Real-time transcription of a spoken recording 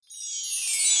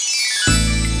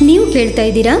ನೀವು ಕೇಳ್ತಾ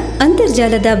ಇದ್ದೀರಾ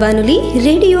ಅಂತರ್ಜಾಲದ ಬಾನುಲಿ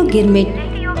ರೇಡಿಯೋ ಗಿರ್ಮಿಟ್.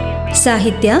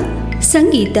 ಸಾಹಿತ್ಯ,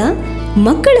 ಸಂಗೀತ,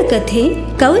 ಮಕ್ಕಳ ಕಥೆ,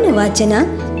 ಕವನ ವಾಚನ,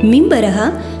 ಮಿಂಬರಹ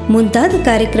ಮುಂತಾದ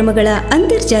ಕಾರ್ಯಕ್ರಮಗಳ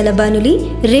ಅಂತರ್ಜಾಲ ಬಾನುಲಿ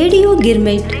ರೇಡಿಯೋ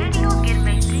ಗಿರ್ಮಿಟ್.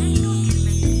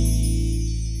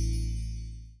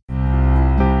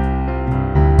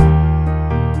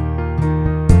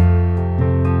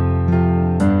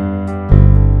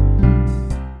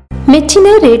 ಮೆಚ್ಚಿನ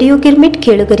ರೇಡಿಯೋ ಗಿರ್ಮಿಟ್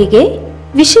ಕೇಳುಗರಿಗೆ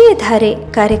ವಿಷಯಧಾರೆ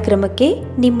ಕಾರ್ಯಕ್ರಮಕ್ಕೆ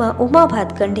ನಿಮ್ಮ ಉಮಾ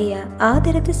ಭಾತ್ಕಂಡೆಯ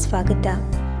ಆದರದ ಸ್ವಾಗತ.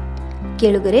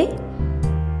 ಕೇಳುಗರೆ,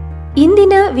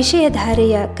 ಇಂದಿನ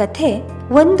ವಿಷಯಧಾರೆಯ ಕಥೆ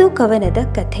ಒಂದು ಕವನದ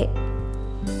ಕಥೆ.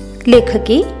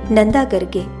 ಲೇಖಕಿ ನಂದಾ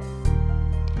ಗರ್ಗೆ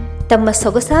ತಮ್ಮ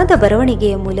ಸೊಗಸಾದ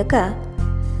ಬರವಣಿಗೆಯ ಮೂಲಕ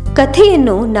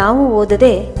ಕಥೆಯನ್ನು ನಾವು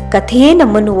ಓದದೆ ಕಥೆಯೇ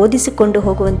ನಮ್ಮನ್ನು ಓದಿಸಿಕೊಂಡು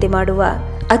ಹೋಗುವಂತೆ ಮಾಡುವ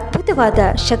ಅದ್ಭುತವಾದ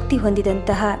ಶಕ್ತಿ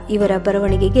ಹೊಂದಿದಂತಹ ಇವರ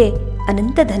ಬರವಣಿಗೆಗೆ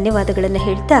ಅನಂತ ಧನ್ಯವಾದಗಳನ್ನು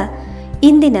ಹೇಳ್ತಾ,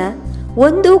 ಇಂದಿನ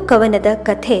ಒಂದು ಕವನದ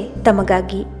ಕಥೆ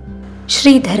ತಮಗಾಗಿ.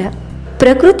 ಶ್ರೀಧರ.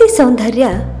 ಪ್ರಕೃತಿ ಸೌಂದರ್ಯ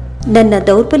ನನ್ನ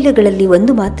ದೌರ್ಬಲ್ಯಗಳಲ್ಲಿ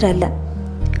ಒಂದು ಮಾತ್ರ ಅಲ್ಲ,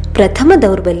 ಪ್ರಥಮ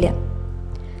ದೌರ್ಬಲ್ಯ.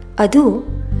 ಅದು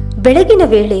ಬೆಳಗಿನ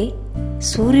ವೇಳೆ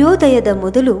ಸೂರ್ಯೋದಯದ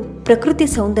ಮೊದಲು ಪ್ರಕೃತಿ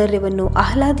ಸೌಂದರ್ಯವನ್ನು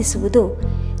ಆಹ್ಲಾದಿಸುವುದು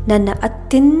ನನ್ನ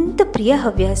ಅತ್ಯಂತ ಪ್ರಿಯ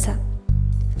ಹವ್ಯಾಸ.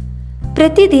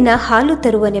 ಪ್ರತಿದಿನ ಹಾಲು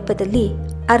ತರುವ ನೆಪದಲ್ಲಿ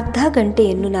ಅರ್ಧ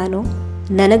ಗಂಟೆಯನ್ನು ನಾನು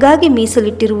ನನಗಾಗಿ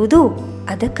ಮೀಸಲಿಟ್ಟಿರುವುದು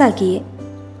ಅದಕ್ಕಾಗಿಯೇ.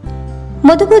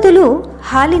 ಮೊದಲು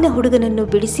ಹಾಲಿನ ಹುಡುಗನನ್ನು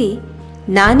ಬಿಡಿಸಿ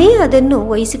ನಾನೇ ಅದನ್ನು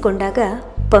ವಹಿಸಿಕೊಂಡಾಗ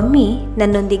ಪಮ್ಮಿ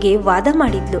ನನ್ನೊಂದಿಗೆ ವಾದ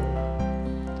ಮಾಡಿದ್ಲು.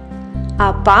 ಆ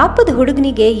ಪಾಪದ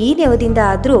ಹುಡುಗನಿಗೆ ಈ ನೆವದಿಂದ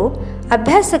ಆದರೂ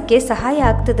ಅಭ್ಯಾಸಕ್ಕೆ ಸಹಾಯ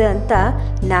ಆಗ್ತದೆ ಅಂತ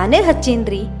ನಾನೇ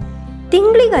ಹಚ್ಚೇನ್ರಿ,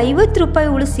 ತಿಂಗಳಿಗೆ 50 ರೂಪಾಯಿ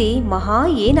ಉಳಿಸಿ ಮಹಾ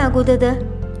ಏನಾಗೋದದ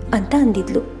ಅಂತ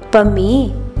ಅಂದಿದ್ಲು. ಪಮ್ಮಿ,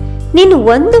 ನೀನು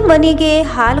ಒಂದು ಮನೆಗೆ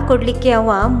ಹಾಲು ಕೊಡ್ಲಿಕ್ಕೆ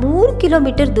ಅವ 3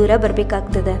 ಕಿಲೋಮೀಟರ್ ದೂರ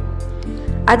ಬರಬೇಕಾಗ್ತದ,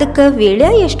 ಅದಕ್ಕೆ ವೇಳೆ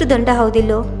ಎಷ್ಟು ದಂಡ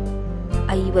ಹೌದಿಲ್ಲೋ?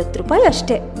 50 ರೂಪಾಯಿ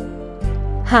ಅಷ್ಟೇ.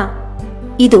 ಹಾಂ,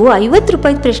 ಇದು 50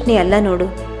 ರೂಪಾಯಿ ಪ್ರಶ್ನೆ ಅಲ್ಲ ನೋಡು.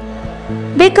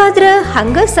 ಬೇಕಾದ್ರೆ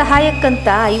ಹಂಗ ಸಹಾಯಕ್ಕಂತ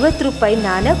 50 ರೂಪಾಯಿ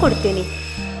ನಾನೇ ಕೊಡ್ತೇನೆ.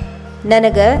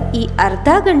 ನನಗೆ ಈ ಅರ್ಧ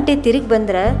ಗಂಟೆ ತಿರುಗಿ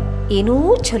ಬಂದ್ರೆ ಏನೂ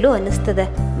ಚಲೋ ಅನ್ನಿಸ್ತದ,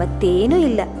 ಮತ್ತೇನೂ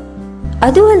ಇಲ್ಲ.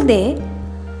 ಅದು ಅಲ್ಲದೆ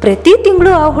ಪ್ರತಿ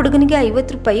ತಿಂಗಳು ಆ ಹುಡುಗನಿಗೆ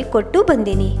 50 ರೂಪಾಯಿ ಕೊಟ್ಟು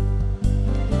ಬಂದೀನಿ.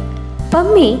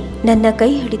 ಪಮ್ಮಿ ನನ್ನ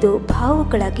ಕೈ ಹಿಡಿದು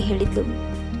ಭಾವುಕಳಾಗಿ ಹೇಳಿದ್ಲು.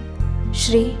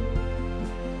 ಶ್ರೀ,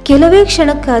 ಕೆಲವೇ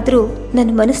ಕ್ಷಣಕ್ಕಾದರೂ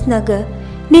ನನ್ನ ಮನಸ್ಸಿನಾಗ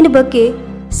ನಿನ್ನ ಬಗ್ಗೆ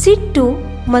ಸಿಟ್ಟು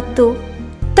ಮತ್ತು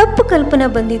ತಪ್ಪು ಕಲ್ಪನೆ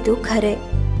ಬಂದಿದ್ದು ಖರೆ.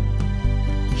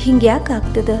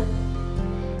 ಹಿಂಗ್ಯಾಕಾಗ್ತದ?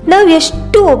 ನಾವು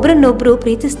ಎಷ್ಟು ಒಬ್ರನ್ನೊಬ್ರು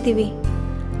ಪ್ರೀತಿಸ್ತೀವಿ,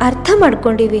 ಅರ್ಥ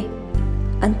ಮಾಡ್ಕೊಂಡಿವಿ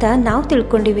ಅಂತ ನಾವು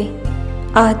ತಿಳ್ಕೊಂಡಿವಿ.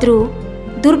 ಆದರೂ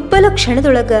ದುರ್ಬಲ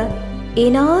ಕ್ಷಣದೊಳಗ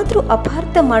ಏನಾದರೂ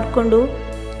ಅಪಾರ್ಥ ಮಾಡಿಕೊಂಡು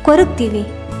ಕೊರಗ್ತೀವಿ.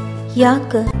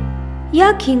 ಯಾಕೆ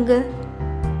ಹಿಂಗ?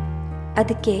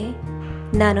 ಅದಕ್ಕೆ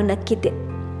ನಾನು ನಕ್ಕಿದ್ದೆ.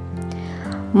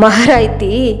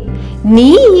 ಮಹಾರಾಯ್ತಿ, ನೀ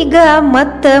ಈಗ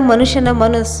ಮತ್ತೆ ಮನುಷ್ಯನ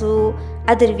ಮನಸ್ಸು,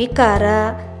 ಅದರ ವಿಕಾರ,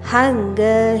 ಹಂಗ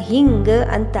ಹಿಂಗ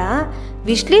ಅಂತ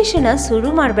ವಿಶ್ಲೇಷಣೆ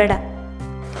ಶುರು ಮಾಡಬೇಡ.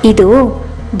 ಇದು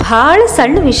ಭಾಳ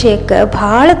ಸಣ್ಣ ವಿಷಯಕ್ಕೆ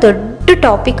ಭಾಳ ದೊಡ್ಡ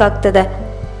ಟಾಪಿಕ್ ಆಗ್ತದ.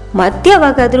 ಮತ್ತೆ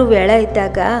ಯಾವಾಗಾದರೂ ವೇಳೆ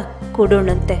ಇದ್ದಾಗ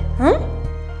ಕೊಡೋಣಂತೆ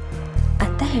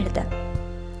ಅಂತ ಹೇಳ್ದ.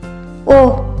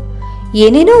 ಓಹ್,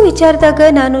 ಏನೇನೋ ವಿಚಾರದಾಗ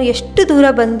ನಾನು ಎಷ್ಟು ದೂರ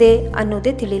ಬಂದೆ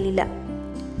ಅನ್ನೋದೇ ತಿಳಿಲಿಲ್ಲ.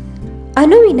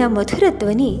 ಅನುವಿನ ಮಧುರ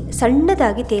ಧ್ವನಿ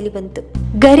ಸಣ್ಣದಾಗಿ ತೇಲಿ ಬಂತು.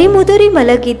 ಗರಿಮುದುರಿ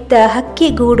ಮಲಗಿದ್ದ ಹಕ್ಕಿ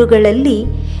ಗೂಡುಗಳಲ್ಲಿ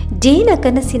ಜೇನ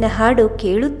ಕನಸಿನ ಹಾಡು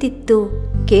ಕೇಳುತ್ತಿತ್ತು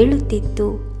ಕೇಳುತ್ತಿತ್ತು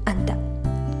ಅಂತ.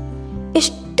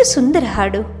 ಎಷ್ಟು ಸುಂದರ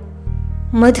ಹಾಡು,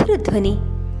 ಮಧುರ ಧ್ವನಿ.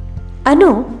 ಅನು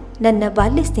ನನ್ನ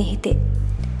ಬಾಲ್ಯ ಸ್ನೇಹಿತೆ,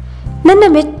 ನನ್ನ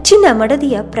ಮೆಚ್ಚಿನ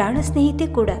ಮಡದಿಯ ಪ್ರಾಣ ಸ್ನೇಹಿತೆ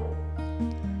ಕೂಡ.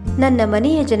 ನನ್ನ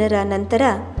ಮನೆಯ ಜನರ ನಂತರ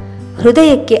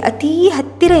ಹೃದಯಕ್ಕೆ ಅತೀ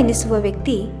ಹತ್ತಿರ ಎನಿಸುವ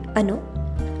ವ್ಯಕ್ತಿ ಅನು.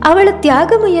 ಅವಳ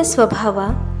ತ್ಯಾಗಮಯ ಸ್ವಭಾವ,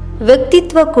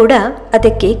 ವ್ಯಕ್ತಿತ್ವ ಕೂಡ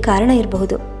ಅದಕ್ಕೆ ಕಾರಣ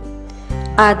ಇರಬಹುದು.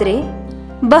 ಆದರೆ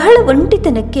ಬಹಳ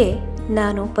ಒಂಟಿತನಕ್ಕೆ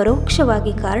ನಾನು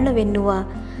ಪರೋಕ್ಷವಾಗಿ ಕಾರಣವೆನ್ನುವ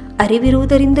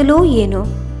ಅರಿವಿರುವುದರಿಂದಲೋ ಏನೋ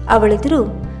ಅವಳೆದುರು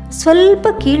ಸ್ವಲ್ಪ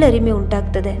ಕೀಳರಿಮೆ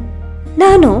ಉಂಟಾಗ್ತದೆ.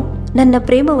 ನಾನು ನನ್ನ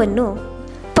ಪ್ರೇಮವನ್ನು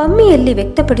ಪಮ್ಮಿಯಲ್ಲಿ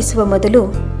ವ್ಯಕ್ತಪಡಿಸುವ ಮೊದಲು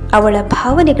ಅವಳ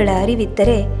ಭಾವನೆಗಳ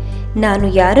ಅರಿವಿದ್ದರೆ ನಾನು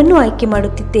ಯಾರನ್ನು ಆಯ್ಕೆ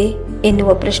ಮಾಡುತ್ತಿದ್ದೆ ಎನ್ನುವ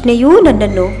ಪ್ರಶ್ನೆಯೂ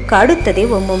ನನ್ನನ್ನು ಕಾಡುತ್ತದೆ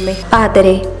ಒಮ್ಮೊಮ್ಮೆ.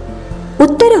 ಆದರೆ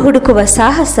ಉತ್ತರ ಹುಡುಕುವ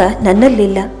ಸಾಹಸ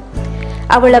ನನ್ನಲ್ಲಿಲ್ಲ.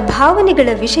 ಅವಳ ಭಾವನೆಗಳ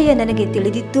ವಿಷಯ ನನಗೆ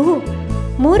ತಿಳಿದಿದ್ದೂ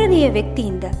ಮೂರನೆಯ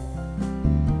ವ್ಯಕ್ತಿಯಿಂದ.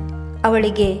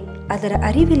 ಅವಳಿಗೆ ಅದರ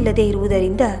ಅರಿವಿಲ್ಲದೆ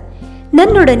ಇರುವುದರಿಂದ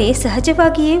ನನ್ನೊಡನೆ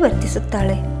ಸಹಜವಾಗಿಯೇ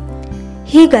ವರ್ತಿಸುತ್ತಾಳೆ.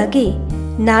 ಹೀಗಾಗಿ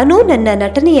ನಾನೂ ನನ್ನ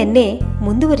ನಟನೆಯನ್ನೇ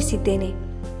ಮುಂದುವರಿಸಿದ್ದೇನೆ.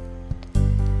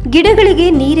 ಗಿಡಗಳಿಗೆ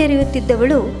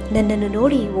ನೀರೆರೆಯುತ್ತಿದ್ದವಳು ನನ್ನನ್ನು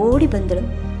ನೋಡಿ ಓಡಿ ಬಂದಳು.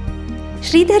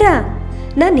 ಶ್ರೀಧರ,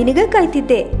 ನಾನು ನಿನಗ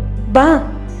ಕಾಯ್ತಿದ್ದೆ, ಬಾ,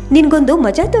 ನಿನ್ಗೊಂದು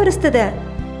ಮಜಾ ತೋರಿಸ್ತದ.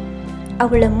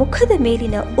 ಅವಳ ಮುಖದ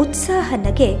ಮೇಲಿನ ಉತ್ಸಾಹ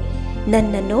ನಗೆ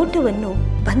ನನ್ನ ನೋಟವನ್ನು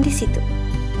ಬಂಧಿಸಿತು.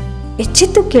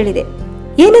 ಎಚ್ಚೆತ್ತು ಕೇಳಿದೆ,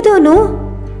 ಏನದು ಅನು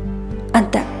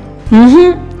ಅಂತ.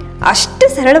 ಅಷ್ಟು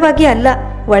ಸರಳವಾಗಿ ಅಲ್ಲ,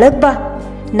 ಒಳಗ್ ಬಾ,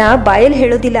 ನಾ ಬಾಯಲ್ಲಿ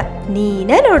ಹೇಳೋದಿಲ್ಲ,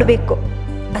 ನೀನೇ ನೋಡ್ಬೇಕು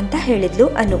ಅಂತ ಹೇಳಿದ್ಲು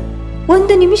ಅನು.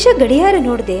 ಒಂದು ನಿಮಿಷ ಗಡಿಯಾರ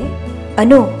ನೋಡ್ದೆ.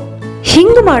 ಅನು,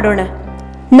 ಹಿಂಗ್ ಮಾಡೋಣ,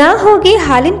 ನಾ ಹೋಗಿ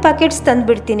ಹಾಲಿನ ಪ್ಯಾಕೆಟ್ಸ್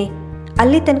ತಂದ್ಬಿಡ್ತೀನಿ,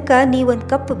 ಅಲ್ಲಿ ತನಕ ನೀವೊಂದು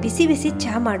ಕಪ್ ಬಿಸಿ ಬಿಸಿ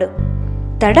ಚಹಾ ಮಾಡು.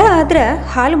 ತಡ ಆದ್ರ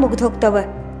ಹಾಲು ಮುಗ್ದು ಹೋಗ್ತಾವ.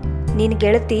 ನಿನ್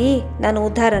ಗೆಳತಿ ನಾನು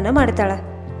ಉದ್ಧಾರನ ಮಾಡ್ತಾಳ.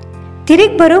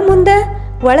 ತಿರುಗಿ ಬರೋ ಮುಂದ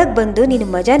ಒಳಗ್ ಬಂದು ನೀನು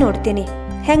ಮಜಾ ನೋಡ್ತೀನಿ,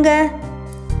 ಹೆಂಗ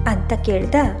ಅಂತ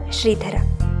ಕೇಳ್ದ ಶ್ರೀಧರ.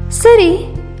 ಸರಿ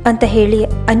ಅಂತ ಹೇಳಿ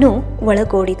ಅನು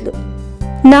ಒಳಗೋಡಿದ್ಲು.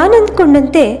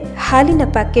 ನಾನಂದ್ಕೊಂಡಂತೆ ಹಾಲಿನ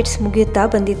ಪ್ಯಾಕೆಟ್ಸ್ ಮುಗಿಯುತ್ತಾ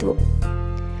ಬಂದಿದ್ವು.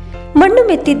 ಮಣ್ಣು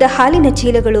ಮೆತ್ತಿದ್ದ ಹಾಲಿನ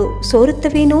ಚೀಲಗಳು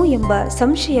ಸೋರುತ್ತವೇನೋ ಎಂಬ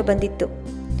ಸಂಶಯ ಬಂದಿತ್ತು.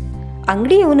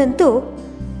 ಅಂಗಡಿಯವನಂತೂ,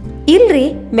 ಇಲ್ರಿ,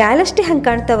 ಮ್ಯಾಲಷ್ಟೇ ಹಂಗೆ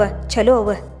ಕಾಣ್ತವ, ಚಲೋ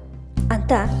ಅವ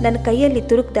ಅಂತ ನನ್ನ ಕೈಯಲ್ಲಿ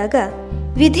ತುರುಕ್ದಾಗ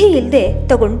ವಿಧಿ ಇಲ್ಲದೆ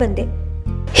ತಗೊಂಡು ಬಂದೆ.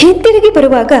 ಹಿಂತಿರುಗಿ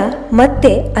ಬರುವಾಗ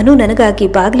ಮತ್ತೆ ಅನು ನನಗಾಗಿ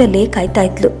ಬಾಗ್ಲಲ್ಲೇ ಕಾಯ್ತಾ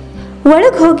ಇದ್ಲು.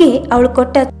 ಒಳಗೆ ಹೋಗಿ ಅವಳು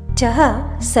ಕೊಟ್ಟ ಚಹಾ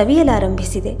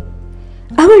ಸವಿಯಲಾರಂಭಿಸಿದೆ.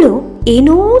 ಅವಳು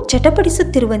ಏನೋ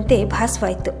ಚಟಪಡಿಸುತ್ತಿರುವಂತೆ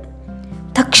ಭಾಸವಾಯಿತು.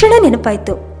 ತಕ್ಷಣ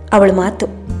ನೆನಪಾಯಿತು ಅವಳ ಮಾತು.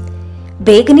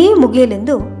 ಬೇಗನೆ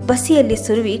ಮುಗಿಯಲೆಂದು ಬಸಿಯಲ್ಲಿ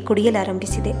ಸುರುವಿ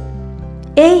ಕುಡಿಯಲಾರಂಭಿಸಿದೆ.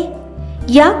 ಏಯ್,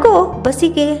 ಯಾಕೋ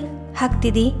ಬಸಿಗೆ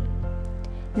ಹಾಕ್ತಿದಿ?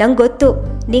 ನಂಗೊತ್ತು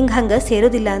ನಿಂಗೆ ಹಂಗ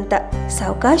ಸೇರೋದಿಲ್ಲ ಅಂತ,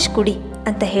 ಸಾವಕಾಶ್ ಕುಡಿ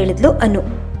ಅಂತ ಹೇಳಿದ್ಲು ಅನು.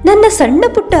 ನನ್ನ ಸಣ್ಣ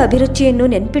ಪುಟ್ಟ ಅಭಿರುಚಿಯನ್ನು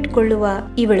ನೆನ್ಪಿಟ್ಕೊಳ್ಳುವ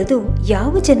ಇವಳದು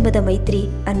ಯಾವ ಜನ್ಮದ ಮೈತ್ರಿ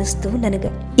ಅನ್ನಿಸ್ತು ನನಗ.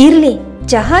 ಇರ್ಲಿ,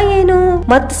 ಚಹಾ ಏನು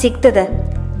ಮತ್ ಸಿಗ್ತದ,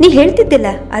 ನೀ ಹೇಳ್ತಿದ್ದಿಲ್ಲ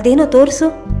ಅದೇನೋ ತೋರಿಸು.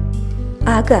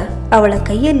 ಆಗ ಅವಳ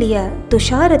ಕೈಯಲ್ಲಿಯ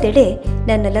ತುಷಾರದೆಡೆ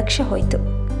ನನ್ನ ಲಕ್ಷ್ಯ ಹೋಯ್ತು.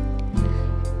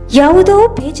 ಯಾವುದೋ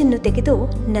ಪೇಜನ್ನು ತೆಗೆದು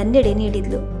ನನ್ನೆಡೆ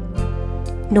ನೀಡಿದ್ಲು.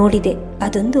 ನೋಡಿದೆ,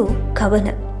 ಅದೊಂದು ಕವನ.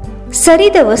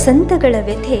 ಸರಿದ ವಸಂತಗಳ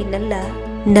ವ್ಯಥೆಯನ್ನಲ್ಲ,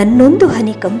 ನನ್ನೊಂದು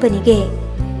ಹನಿ ಕಂಬನಿಗೆ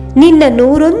ನಿನ್ನ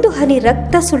 101 ಹನಿ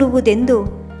ರಕ್ತ ಸುಡುವುದೆಂದು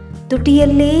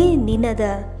ತುಟಿಯಲ್ಲೇ ನಿನದ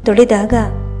ತೊಡೆದಾಗ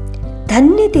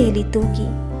ಧನ್ಯತೆಯಲ್ಲಿ ತೂಗಿ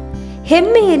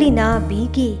ಹೆಮ್ಮೆಯಲ್ಲಿ ನಾ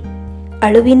ಬೀಗಿ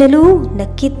ಅಳುವಿನಲೂ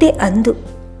ನಕ್ಕಿದ್ದೆ ಅಂದು.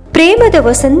 ಪ್ರೇಮದ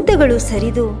ವಸಂತಗಳು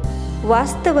ಸರಿದು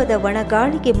ವಾಸ್ತವದ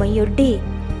ಒಣಗಾಳಿಗೆ ಮೈಯೊಡ್ಡಿ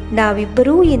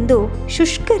ನಾವಿಬ್ಬರೂ ಎಂದು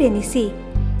ಶುಷ್ಕರೆನಿಸಿ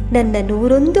ನನ್ನ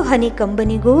 101 ಹನಿ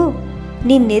ಕಂಬನಿಗೂ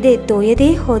ನಿನ್ನೆದೆ ತೋಯದೇ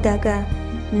ಹೋದಾಗ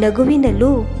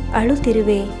ನಗುವಿನಲ್ಲೂ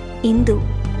ಅಳುತ್ತಿರುವೆ ಇಂದು.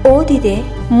 ಓದಿದೆ,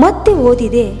 ಮತ್ತೆ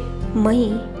ಓದಿದೆ, ಮೈ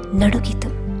ನಡುಗಿತು.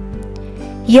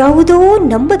 ಯಾವುದೋ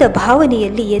ನಂಬದ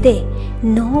ಭಾವನೆಯಲ್ಲಿ ಎದೆ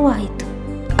ನೋವಾಯಿತು.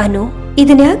 ಅನು,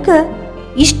 ಇದನ್ಯಾಕ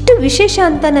ಇಷ್ಟು ವಿಶೇಷ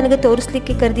ಅಂತ ನನಗೆ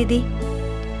ತೋರಿಸ್ಲಿಕ್ಕೆ ಕರೆದಿದ್ದಿ?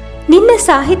 ನಿನ್ನ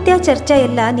ಸಾಹಿತ್ಯ ಚರ್ಚಾ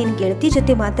ಎಲ್ಲ ನಿನ್ನ ಗೆಳತಿ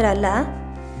ಜೊತೆ ಮಾತ್ರ ಅಲ್ಲ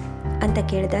ಅಂತ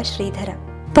ಕೇಳಿದ ಶ್ರೀಧರ.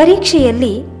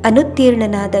 ಪರೀಕ್ಷೆಯಲ್ಲಿ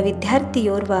ಅನುತ್ತೀರ್ಣನಾದ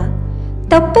ವಿದ್ಯಾರ್ಥಿಯೋರ್ವ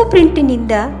ತಪ್ಪು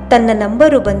ಪ್ರಿಂಟಿನಿಂದ ತನ್ನ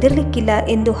ನಂಬರು ಬಂದಿರಲಿಕ್ಕಿಲ್ಲ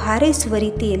ಎಂದು ಹಾರೈಸುವ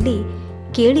ರೀತಿಯಲ್ಲಿ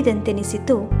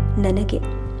ಕೇಳಿದಂತೆನಿಸಿತು ನನಗೆ.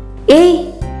 ಏಯ್,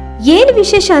 ಏನು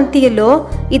ವಿಶೇಷ ಅಂತೀಯಲ್ಲೋ,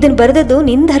 ಇದನ್ನು ಬರೆದದ್ದು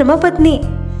ನಿನ್ನ ಧರ್ಮಪತ್ನಿ.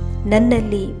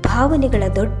 ನನ್ನಲ್ಲಿ ಭಾವನೆಗಳ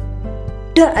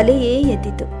ದೊಡ್ಡ ಅಲೆಯೇ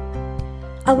ಎದ್ದಿತು.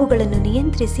 ಅವುಗಳನ್ನು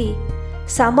ನಿಯಂತ್ರಿಸಿ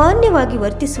ಸಾಮಾನ್ಯವಾಗಿ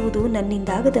ವರ್ತಿಸುವುದು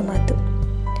ನನ್ನಿಂದಾಗದ ಮಾತು.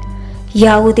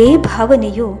 ಯಾವುದೇ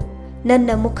ಭಾವನೆಯು ನನ್ನ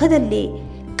ಮುಖದಲ್ಲಿ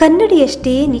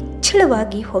ಕನ್ನಡಿಯಷ್ಟೇ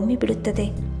ನಿಚ್ಚಳವಾಗಿ ಹೊಮ್ಮಿಬಿಡುತ್ತದೆ.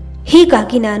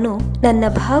 ಹೀಗಾಗಿ ನಾನು ನನ್ನ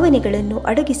ಭಾವನೆಗಳನ್ನು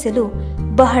ಅಡಗಿಸಲು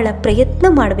ಬಹಳ ಪ್ರಯತ್ನ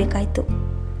ಮಾಡಬೇಕಾಯ್ತು.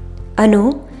 ಅನು,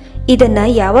 ಇದನ್ನ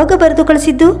ಯಾವಾಗ ಬರೆದು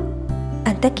ಕಳಿಸಿದ್ದು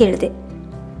ಅಂತ ಕೇಳಿದೆ.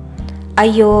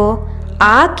 ಅಯ್ಯೋ,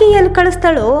 ಆಕೆ ಎಲ್ಲಿ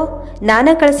ಕಳಿಸ್ತಾಳೋ,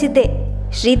 ನಾನೇ ಕಳಿಸಿದ್ದೆ.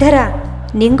 ಶ್ರೀಧರ,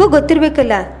 ನಿಂಗೂ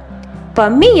ಗೊತ್ತಿರಬೇಕಲ್ಲ,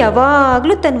 ಪಮ್ಮಿ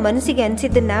ಯಾವಾಗಲೂ ತನ್ನ ಮನಸ್ಸಿಗೆ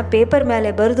ಅನಿಸಿದ್ದನ್ನು ಪೇಪರ್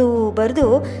ಮೇಲೆ ಬರೆದು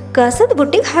ಕಸದ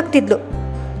ಬುಟ್ಟಿಗೆ ಹಾಕ್ತಿದ್ಲು.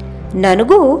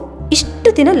 ನನಗೂ ಇಷ್ಟು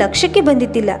ದಿನ ಲಕ್ಷ್ಯಕ್ಕೆ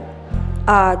ಬಂದಿದ್ದಿಲ್ಲ.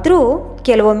 ಆದರೂ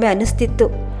ಕೆಲವೊಮ್ಮೆ ಅನ್ನಿಸ್ತಿತ್ತು,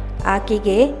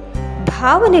 ಆಕೆಗೆ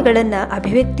ಭಾವನೆಗಳನ್ನು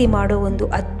ಅಭಿವ್ಯಕ್ತಿ ಮಾಡೋ ಒಂದು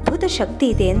ಅದ್ಭುತ ಶಕ್ತಿ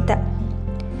ಇದೆ ಅಂತ.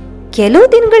 ಕೆಲವು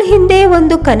ದಿನಗಳ ಹಿಂದೆ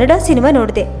ಒಂದು ಕನ್ನಡ ಸಿನಿಮಾ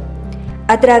ನೋಡಿದೆ.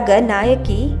 ಅದ್ರಾಗ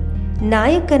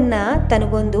ನಾಯಕನ್ನ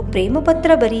ತನಗೊಂದು ಪ್ರೇಮ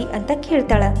ಪತ್ರ ಬರಿ ಅಂತ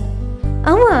ಕೇಳ್ತಾಳ.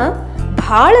 ಅವ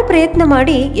ಭಾಳ ಪ್ರಯತ್ನ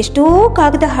ಮಾಡಿ ಎಷ್ಟೋ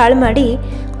ಕಾಗದ ಹಾಳು ಮಾಡಿ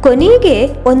ಕೊನೆಗೆ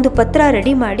ಒಂದು ಪತ್ರ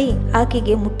ರೆಡಿ ಮಾಡಿ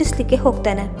ಆಕೆಗೆ ಮುಟ್ಟಿಸ್ಲಿಕ್ಕೆ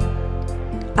ಹೋಗ್ತಾನೆ.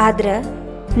 ಆದ್ರ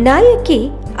ನಾಯಕಿ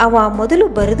ಅವ ಮೊದಲು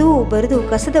ಬರೆದು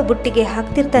ಕಸದ ಬುಟ್ಟಿಗೆ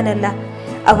ಹಾಕ್ತಿರ್ತಾನಲ್ಲ,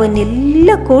 ಅವನ್ನೆಲ್ಲ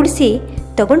ಕೂಡಿಸಿ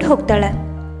ತಗೊಂಡು ಹೋಗ್ತಾಳ.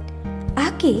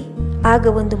 ಆಕೆ ಆಗ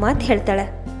ಒಂದು ಮಾತು ಹೇಳ್ತಾಳ,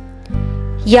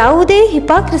 ಯಾವುದೇ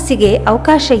ಹಿಪಾಕ್ರಸಿಗೆ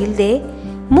ಅವಕಾಶ ಇಲ್ಲದೆ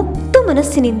ಮುಕ್ತ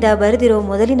ಮನಸ್ಸಿನಿಂದ ಬರೆದಿರೋ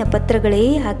ಮೊದಲಿನ ಪತ್ರಗಳೇ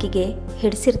ಆಕೆಗೆ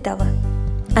ಹಿಡಿಸಿರ್ತಾವ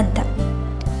ಅಂತ.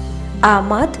 ಆ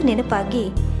ಮಾತು ನೆನಪಾಗಿ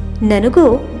ನನಗೂ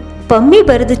ಪಮ್ಮಿ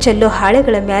ಬರೆದು ಚೆಲ್ಲೋ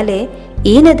ಹಾಳೆಗಳ ಮೇಲೆ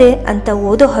ಏನದೆ ಅಂತ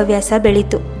ಓದೋ ಹವ್ಯಾಸ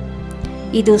ಬೆಳೀತು.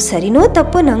 ಇದು ಸರಿನೋ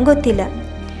ತಪ್ಪೋ ನಂಗೊತ್ತಿಲ್ಲ.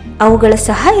 ಅವುಗಳ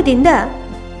ಸಹಾಯದಿಂದ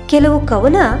ಕೆಲವು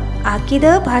ಕವನ ಆಕಿದ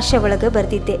ಭಾಷೆ ಒಳಗೆ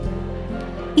ಬರೆದಿದ್ದೆ.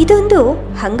 ಇದೊಂದು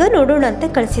ಹಂಗ ನೋಡೋಣ ಅಂತ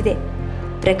ಕಳಿಸಿದೆ.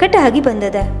 ಪ್ರಕಟ ಆಗಿ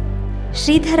ಬಂದದ.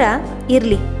 ಶ್ರೀಧರ,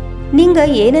 ಇರ್ಲಿ, ನಿಂಗ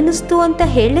ಏನನ್ನಿಸ್ತು ಅಂತ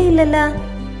ಹೇಳೇ ಇಲ್ಲಲ್ಲ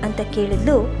ಅಂತ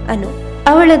ಕೇಳಿದ್ಲು ಅನು.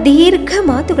 ಅವಳ ದೀರ್ಘ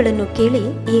ಮಾತುಗಳನ್ನು ಕೇಳಿ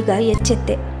ಈಗ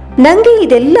ಎಚ್ಚೆತ್ತೆ. ನಂಗೆ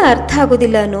ಇದೆಲ್ಲ ಅರ್ಥ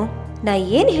ಆಗೋದಿಲ್ಲ ಅನು, ನಾ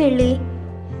ಏನ್ ಹೇಳಿ?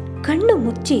 ಕಣ್ಣು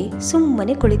ಮುಚ್ಚಿ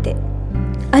ಸುಮ್ಮನೆ ಕುಳಿತೆ.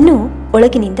 ಅನು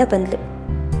ಒಳಗಿನಿಂದ ಬಂದ್ಲು.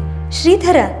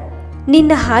 ಶ್ರೀಧರ,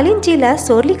 ನಿನ್ನ ಹಾಲಿನ ಚೀಲ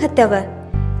ಸೋರ್ಲಿಕ್ಕತ್ತವ.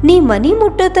 ನೀ ಮನಿ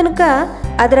ಮುಟ್ಟೋ ತನಕ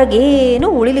ಅದ್ರಾಗೇನು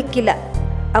ಉಳಿಲಿಕ್ಕಿಲ್ಲ.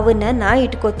 ಅವನ್ನ ನಾ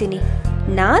ಇಟ್ಕೋತೀನಿ.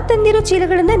 ನಾ ತಂದಿರೋ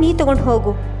ಚೀಲಗಳನ್ನ ನೀ ತಗೊಂಡು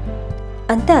ಹೋಗು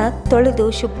ಅಂತ ತೊಳೆದು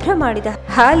ಶುಭ್ರ ಮಾಡಿದ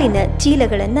ಹಾಲಿನ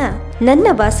ಚೀಲಗಳನ್ನ ನನ್ನ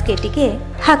ಬಾಸ್ಕೆಟಿಗೆ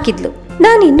ಹಾಕಿದ್ಲು.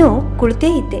 ನಾನಿನ್ನು ಕುಳಿತೇ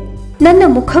ಇದ್ದೆ. ನನ್ನ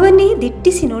ಮುಖವನ್ನೇ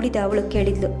ದಿಟ್ಟಿಸಿ ನೋಡಿದ ಅವಳು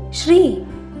ಕೇಳಿದ್ಲು, ಶ್ರೀ,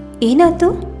 ಏನಾಯ್ತು?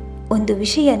 ಒಂದು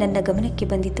ವಿಷಯ ನನ್ನ ಗಮನಕ್ಕೆ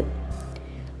ಬಂದಿತು.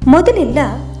 ಮೊದಲೆಲ್ಲ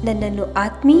ನನ್ನನ್ನು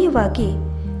ಆತ್ಮೀಯವಾಗಿ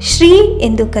ಶ್ರೀ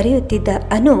ಎಂದು ಕರೆಯುತ್ತಿದ್ದ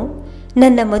ಅನು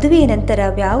ನನ್ನ ಮದುವೆಯ ನಂತರ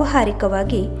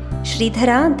ವ್ಯಾವಹಾರಿಕವಾಗಿ ಶ್ರೀಧರ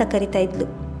ಅಂತ ಕರಿತಾ ಇದ್ಲು.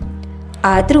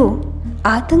 ಆದರೂ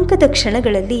ಆತಂಕದ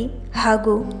ಕ್ಷಣಗಳಲ್ಲಿ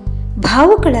ಹಾಗೂ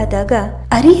ಭಾವುಕಳಾದಾಗ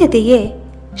ಅರಿಯದೆಯೇ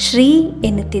ಶ್ರೀ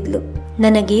ಎನ್ನುತ್ತಿದ್ಲು.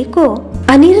 ನನಗೇಕೋ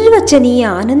ಅನಿರ್ವಚನೀಯ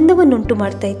ಆನಂದವನ್ನುಂಟು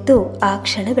ಮಾಡ್ತಾ ಇತ್ತು ಆ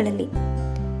ಕ್ಷಣಗಳಲ್ಲಿ.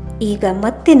 ಈಗ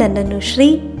ಮತ್ತೆ ನನ್ನನ್ನು ಶ್ರೀ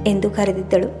ಎಂದು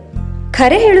ಕರೆದಿದ್ದಳು.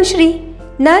 ಖರೆ ಹೇಳು ಶ್ರೀ,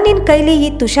 ನಾನಿನ್ ಕೈಲಿ ಈ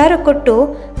ತುಷಾರ ಕೊಟ್ಟು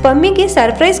ಪಮ್ಮಿಗೆ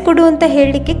ಸರ್ಪ್ರೈಸ್ ಕೊಡು ಅಂತ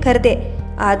ಹೇಳಲಿಕ್ಕೆ ಕರೆದೆ.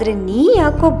 ಆದ್ರೆ ನೀ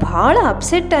ಯಾಕೋ ಬಹಳ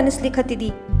ಅಪ್ಸೆಟ್ ಅನಿಸ್ಲಿಕ್ಕತ್ತಿದಿ,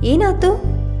 ಏನಾತು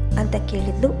ಅಂತ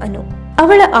ಕೇಳಿದ್ಲು ಅನು.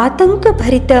 ಅವಳ ಆತಂಕ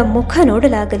ಭರಿತ ಮುಖ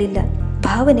ನೋಡಲಾಗಲಿಲ್ಲ.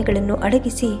 ಭಾವನೆಗಳನ್ನು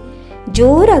ಅಡಗಿಸಿ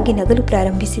ಜೋರಾಗಿ ನಗಲು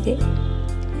ಪ್ರಾರಂಭಿಸಿದೆ.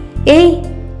 ಏಯ್,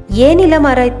 ಏನಿಲ್ಲ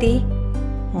ಮಾರಾಯ್ತಿ,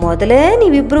 ಮೊದಲೇ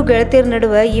ನೀವಿಬ್ರು ಗೆಳತಿಯರ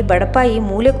ನಡುವೆ ಈ ಬಡಪಾಯಿ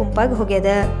ಮೂಲೆ ಗುಂಪಾಗಿ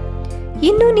ಹೋಗ್ಯದ.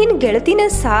 ಇನ್ನು ನಿನ್ನ ಗೆಳತಿನ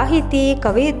ಸಾಹಿತಿ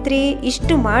ಕವಯಿತ್ರಿ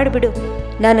ಇಷ್ಟು ಮಾಡಿಬಿಡು.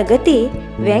 ನನ್ನ ಗತಿ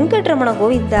ವೆಂಕಟರಮಣ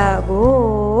ಗೋವಿಂದ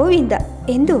ಗೋವಿಂದ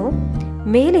ಎಂದು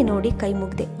ಮೇಲೆ ನೋಡಿ ಕೈ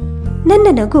ಮುಗ್ದೆ. ನನ್ನ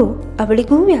ನಗು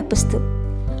ಅವಳಿಗೂ ವ್ಯಾಪಿಸ್ತು.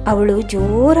 ಅವಳು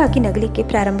ಜೋರಾಗಿ ನಗಲಿಕ್ಕೆ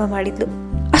ಪ್ರಾರಂಭ ಮಾಡಿದ್ಲು.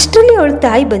 ಅಷ್ಟರಲ್ಲಿ ಅವಳ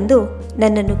ತಾಯಿ ಬಂದು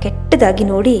ನನ್ನನ್ನು ಕೆಟ್ಟದಾಗಿ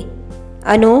ನೋಡಿ,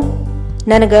 ಅನು,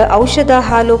 ನನಗ ಔಷಧ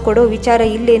ಹಾಲು ಕೊಡೋ ವಿಚಾರ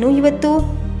ಇಲ್ಲೇನು ಇವತ್ತು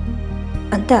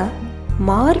ಅಂತ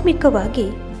ಮಾರ್ಮಿಕವಾಗಿ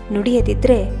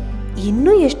ನುಡಿಯದಿದ್ರೆ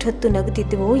ಇನ್ನೂ ಎಷ್ಟು ಹೊತ್ತು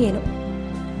ನಗುತ್ತಿದ್ದುವೋ ಏನೋ.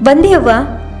 ಬಂದೆಯವ್ವ,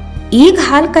 ಈಗ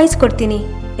ಹಾಲು ಕಾಯಿಸ್ಕೊಡ್ತೀನಿ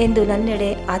ಎಂದು ನನ್ನೆಡೆ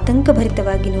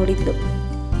ಆತಂಕಭರಿತವಾಗಿ ನೋಡಿದ್ಲು.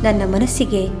 ನನ್ನ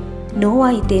ಮನಸ್ಸಿಗೆ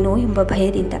ನೋವಾಯಿತೇನೋ ಎಂಬ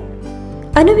ಭಯದಿಂದ.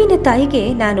 ಅನುವಿನ ತಾಯಿಗೆ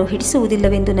ನಾನು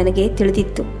ಹಿಡಿಸುವುದಿಲ್ಲವೆಂದು ನನಗೆ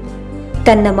ತಿಳಿದಿತ್ತು.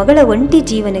 ತನ್ನ ಮಗಳ ಒಂಟಿ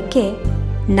ಜೀವನಕ್ಕೆ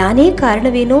ನಾನೇ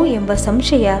ಕಾರಣವೇನೋ ಎಂಬ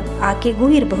ಸಂಶಯ ಆಕೆಗೂ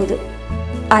ಇರಬಹುದು.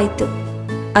 ಆಯ್ತು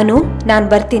ಅನು, ನಾನು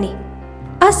ಬರ್ತೀನಿ.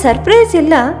 ಆ ಸರ್ಪ್ರೈಸ್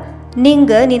ಎಲ್ಲ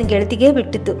ನಿನ್ನ ಗೆಳತಿಗೆ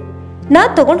ಬಿಟ್ಟಿದ್ದು, ನಾ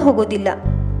ತಗೊಂಡು ಹೋಗೋದಿಲ್ಲ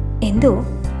ಎಂದು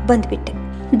ಬಂದ್ಬಿಟ್ಟೆ.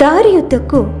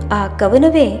 ದಾರಿಯುದ್ದಕ್ಕೂ ಆ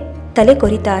ಕವನವೇ ತಲೆ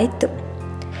ಕೊರಿತಾ ಇತ್ತು.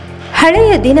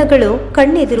 ಹಳೆಯ ದಿನಗಳು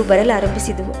ಕಣ್ಣೆದುರು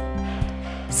ಬರಲಾರಂಭಿಸಿದವು.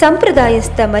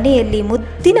 ಸಂಪ್ರದಾಯಸ್ಥ ಮನೆಯಲ್ಲಿ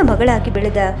ಮುದ್ದಿನ ಮಗಳಾಗಿ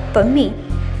ಬೆಳೆದ ಪಮ್ಮಿ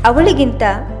ಅವಳಿಗಿಂತ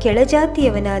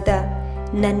ಕೆಳಜಾತಿಯವನಾದ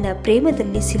ನನ್ನ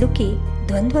ಪ್ರೇಮದಲ್ಲಿ ಸಿಲುಕಿ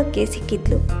ದ್ವಂದ್ವಕ್ಕೆ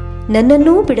ಸಿಕ್ಕಿದ್ಲು.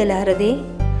 ನನ್ನನ್ನೂ ಬಿಡಲಾರದೆ,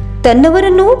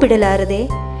 ತನ್ನವರನ್ನೂ ಬಿಡಲಾರದೆ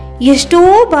ಎಷ್ಟೋ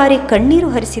ಬಾರಿ ಕಣ್ಣೀರು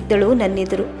ಹರಿಸಿದ್ದಳು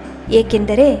ನನ್ನೆದುರು.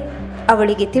 ಏಕೆಂದರೆ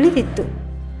ಅವಳಿಗೆ ತಿಳಿದಿತ್ತು,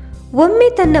 ಒಮ್ಮೆ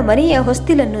ತನ್ನ ಮನೆಯ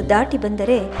ಹೊಸ್ತಿಲನ್ನು ದಾಟಿ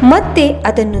ಬಂದರೆ ಮತ್ತೆ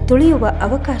ಅದನ್ನು ತುಳಿಯುವ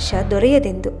ಅವಕಾಶ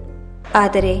ದೊರೆಯದೆಂದು.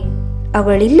 ಆದರೆ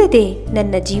ಅವಳಿಲ್ಲದೆ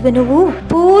ನನ್ನ ಜೀವನವೂ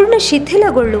ಪೂರ್ಣ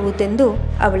ಶಿಥಿಲಗೊಳ್ಳುವುದೆಂದು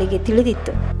ಅವಳಿಗೆ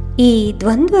ತಿಳಿದಿತ್ತು. ಈ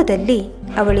ದ್ವಂದ್ವದಲ್ಲಿ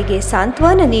ಅವಳಿಗೆ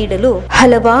ಸಾಂತ್ವನ ನೀಡಲು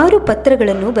ಹಲವಾರು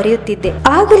ಪತ್ರಗಳನ್ನು ಬರೆಯುತ್ತಿದ್ದೆ.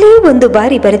 ಆಗಲೇ ಒಂದು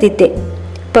ಬಾರಿ ಬರೆದಿದ್ದೆ,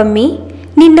 ಪಮ್ಮಿ,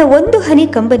 ನಿನ್ನ ಒಂದು ಹನಿ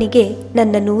ಕಂಬನಿಗೆ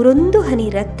ನನ್ನ 101 ಹನಿ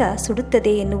ರಕ್ತ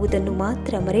ಸುಡುತ್ತದೆ ಎನ್ನುವುದನ್ನು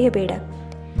ಮಾತ್ರ ಮರೆಯಬೇಡ.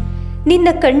 ನಿನ್ನ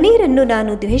ಕಣ್ಣೀರನ್ನು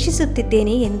ನಾನು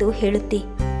ದ್ವೇಷಿಸುತ್ತಿದ್ದೇನೆ ಎಂದು ಹೇಳುತ್ತಿ.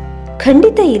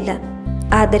 ಖಂಡಿತ ಇಲ್ಲ.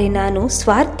 ಆದರೆ ನಾನು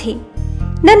ಸ್ವಾರ್ಥಿ.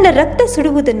 ನನ್ನ ರಕ್ತ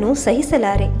ಸುಡುವುದನ್ನು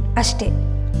ಸಹಿಸಲಾರೆ, ಅಷ್ಟೇ.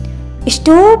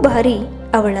 ಎಷ್ಟೋ ಬಾರಿ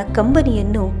ಅವಳ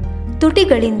ಕಂಬನಿಯನ್ನು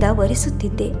ತುಟಿಗಳಿಂದ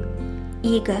ಒರೆಸುತ್ತಿದ್ದೆ.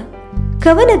 ಈಗ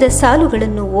ಕವನದ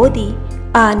ಸಾಲುಗಳನ್ನು ಓದಿ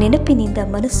ಆ ನೆನಪಿನಿಂದ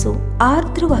ಮನಸ್ಸು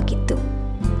ಆರ್ದ್ರವಾಗಿತ್ತು.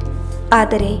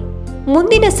 ಆದರೆ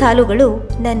ಮುಂದಿನ ಸಾಲುಗಳು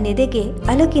ನನ್ನೆದೆಗೆ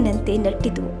ಅಲಗಿನಂತೆ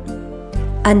ನಟ್ಟಿದುವು.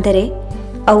 ಅಂದರೆ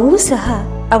ಅವೂ ಸಹ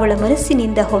ಅವಳ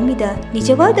ಮನಸ್ಸಿನಿಂದ ಹೊಮ್ಮಿದ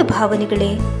ನಿಜವಾದ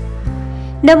ಭಾವನೆಗಳೇ?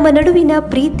 ನಮ್ಮ ನಡುವಿನ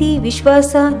ಪ್ರೀತಿ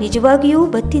ವಿಶ್ವಾಸ ನಿಜವಾಗಿಯೂ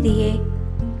ಬತ್ತಿದೆಯೇ?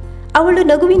 ಅವಳು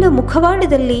ನಗುವಿನ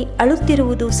ಮುಖವಾಡದಲ್ಲಿ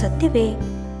ಅಳುತ್ತಿರುವುದು ಸತ್ಯವೇ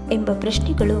ಎಂಬ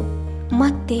ಪ್ರಶ್ನೆಗಳು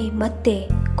ಮತ್ತೆ ಮತ್ತೆ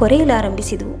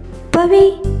ಕೊರೆಯಲಾರಂಭಿಸಿದವು. ಪವಿ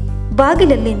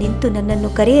ಬಾಗಿಲಲ್ಲಿ ನಿಂತು ನನ್ನನ್ನು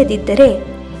ಕರೆಯದಿದ್ದರೆ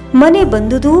ಮನೆ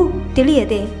ಬಂದುದೂ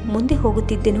ತಿಳಿಯದೆ ಮುಂದೆ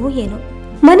ಹೋಗುತ್ತಿದ್ದೆನೋ ಏನೋ.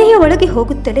 ಮನೆಯ ಒಳಗೆ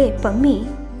ಹೋಗುತ್ತಲೇ ಪಮ್ಮಿ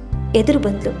ಎದುರು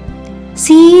ಬಂದ್ಲು.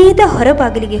 ಸೀದಾ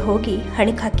ಹೊರಬಾಗಿಲಿಗೆ ಹೋಗಿ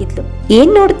ಹಣಿಕ್ ಹಾಕಿದ್ಲು.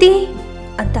 ಏನ್ ನೋಡ್ತಿ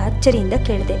ಅಂತ ಅಚ್ಚರಿಯಿಂದ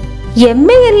ಕೇಳಿದೆ.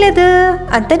 ಎಮ್ಮೆ ಎಲ್ಲದ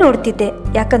ಅಂತ ನೋಡ್ತಿದ್ದೆ.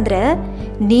 ಯಾಕಂದ್ರೆ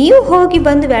ನೀವು ಹೋಗಿ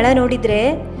ಬಂದು ವೇಳ ನೋಡಿದ್ರೆ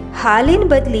ಹಾಲಿನ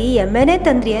ಬದ್ಲಿ ಎಮ್ಮೆನೇ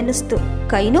ತಂದ್ರಿ ಅನ್ನಿಸ್ತು.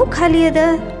 ಕೈನೂ ಖಾಲಿ ಅದ.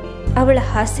 ಅವಳ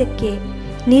ಹಾಸ್ಯಕ್ಕೆ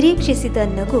ನಿರೀಕ್ಷಿಸಿದ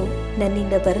ನಗು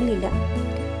ನನ್ನಿಂದ ಬರಲಿಲ್ಲ.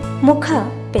 ಮುಖ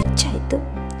ಬೆಚ್ಚಾಯಿತು.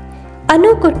 ಅನು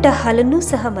ಕೊಟ್ಟ ಹಾಲನ್ನೂ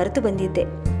ಸಹ ಮರೆತು ಬಂದಿದ್ದೆ.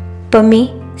 ಪಮ್ಮಿ,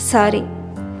 ಸಾರಿ.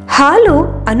 ಹಾಲು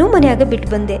ಅನು ಮನ್ಯಾಗ ಬಿಟ್ಟು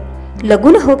ಬಂದೆ.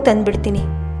 ಲಗುನ ಹೋಗಿ ತಂದ್ಬಿಡ್ತೀನಿ.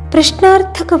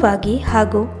 ಪ್ರಶ್ನಾರ್ಥಕವಾಗಿ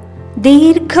ಹಾಗೂ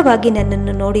ದೀರ್ಘವಾಗಿ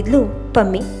ನನ್ನನ್ನು ನೋಡಿದ್ಲು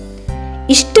ಪಮ್ಮಿ.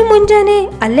 ಇಷ್ಟು ಮುಂಜಾನೆ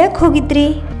ಅಲ್ಯಾಕೆ ಹೋಗಿದ್ರಿ?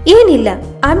 ಏನಿಲ್ಲ,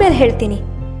 ಆಮೇಲೆ ಹೇಳ್ತೀನಿ,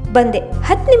 ಬಂದೆ,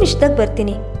 10 ನಿಮಿಷದಾಗ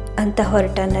ಬರ್ತೀನಿ ಅಂತ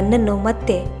ಹೊರಟ ನನ್ನನ್ನು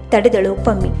ಮತ್ತೆ ತಡೆದಳು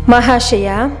ಪಮ್ಮಿ. ಮಹಾಶಯ,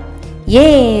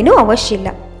 ಏನೂ ಅವಶ್ಯ ಇಲ್ಲ.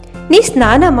 ನೀ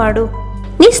ಸ್ನಾನ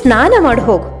ಮಾಡು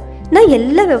ಹೋಗು, ನಾ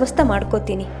ಎಲ್ಲ ವ್ಯವಸ್ಥೆ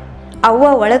ಮಾಡ್ಕೋತೀನಿ. ಅವ್ವ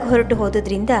ಒಳಗೆ ಹೊರಟು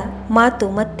ಹೋದ್ರಿಂದ ಮಾತು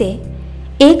ಮತ್ತೆ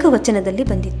ಏಕವಚನದಲ್ಲಿ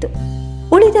ಬಂದಿತ್ತು.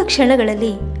 ಉಳಿದ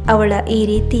ಕ್ಷಣಗಳಲ್ಲಿ ಅವಳ ಈ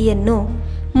ರೀತಿಯನ್ನು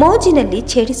ಮೋಜಿನಲ್ಲಿ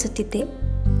ಛೇಡಿಸುತ್ತಿದ್ದೆ.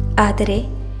 ಆದರೆ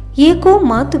ಏಕೋ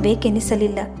ಮಾತು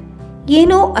ಬೇಕೆನಿಸಲಿಲ್ಲ.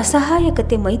 ಏನೋ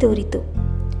ಅಸಹಾಯಕತೆ ಮೈದೋರಿತು.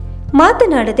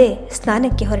 ಮಾತನಾಡದೆ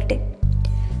ಸ್ನಾನಕ್ಕೆ ಹೊರಟೆ.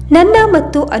 ನನ್ನ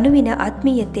ಮತ್ತು ಅನುವಿನ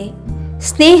ಆತ್ಮೀಯತೆ,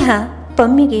 ಸ್ನೇಹ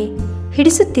ಪಮ್ಮಿಗೆ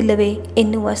ಹಿಡಿಸುತ್ತಿಲ್ಲವೇ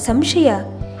ಎನ್ನುವ ಸಂಶಯ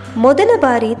ಮೊದಲ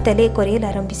ಬಾರಿ ತಲೆ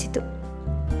ಕೊರೆಯಲಾರಂಭಿಸಿತು.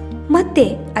 ಮತ್ತೆ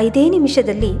 5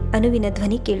 ನಿಮಿಷದಲ್ಲಿ ಅನುವಿನ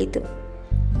ಧ್ವನಿ ಕೇಳಿತು.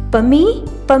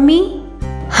 ಪಮ್ಮಿ.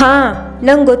 ಹಾ,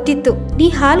 ನಂಗೆ ಗೊತ್ತಿತ್ತು ನೀ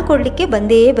ಹಾಲು ಕೊಡ್ಲಿಕ್ಕೆ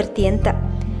ಬಂದೇ ಬರ್ತೀಯಂತ.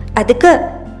 ಅದಕ್ಕೆ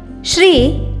ಶ್ರೀ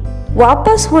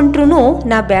ವಾಪಸ್ ಹೊಂಟ್ರೂ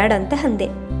ನಾ ಬ್ಯಾಡ ಅಂತ ಅಂದೆ.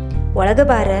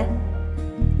 ಒಳಗಬಾರ,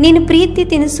 ನೀನು ಪ್ರೀತಿ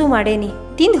ತಿನಿಸು ಮಾಡೇನಿ,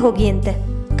 ತಿಂದು ಹೋಗಿ ಅಂತ.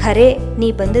 ಖರೆ ನೀ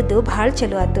ಬಂದದ್ದು ಭಾಳ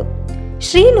ಚಲೋ ಆತು.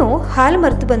 ಶ್ರೀನು ಹಾಲು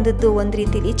ಮರೆತು ಬಂದದ್ದು ಒಂದು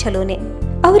ರೀತಿಲಿ ಚಲೋನೆ.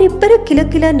 ಅವರಿಬ್ಬರ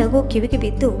ಕಿಲಕಿಲ ನಗು ಕಿವಿಗೆ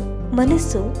ಬಿದ್ದು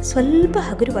ಮನಸ್ಸು ಸ್ವಲ್ಪ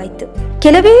ಹಗುರವಾಯಿತು.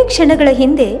 ಕೆಲವೇ ಕ್ಷಣಗಳ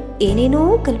ಹಿಂದೆ ಏನೇನೋ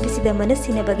ಕಲ್ಪಿಸಿದ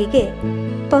ಮನಸ್ಸಿನ ಬಗೆಗೆ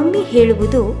ಪಮ್ಮಿ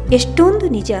ಹೇಳುವುದು ಎಷ್ಟೊಂದು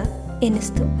ನಿಜ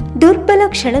ಎನ್ನಿಸ್ತು. ದುರ್ಬಲ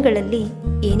ಕ್ಷಣಗಳಲ್ಲಿ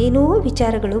ಏನೇನೋ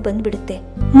ವಿಚಾರಗಳು ಬಂದ್ಬಿಡುತ್ತೆ.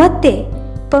 ಮತ್ತೆ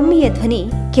ಪಮ್ಮಿಯ ಧ್ವನಿ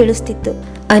ಕೇಳಿಸ್ತಿತ್ತು.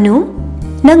 ಅನು,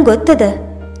 ನಂಗೆ ಗೊತ್ತದ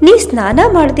ನೀ ಸ್ನಾನ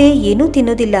ಮಾಡದೆ ಏನೂ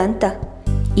ತಿನ್ನೋದಿಲ್ಲ ಅಂತ.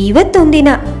 ಇವತ್ತೊಂದಿನ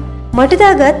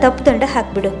ಮಠದಾಗ ತಪ್ಪು ದಂಡ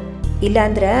ಹಾಕ್ಬಿಡು,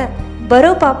 ಇಲ್ಲಾಂದ್ರ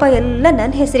ಬರೋ ಪಾಪ ಎಲ್ಲ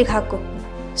ನನ್ನ ಹೆಸರಿಗೆ ಹಾಕು.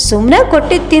 ಸುಮ್ಮನೆ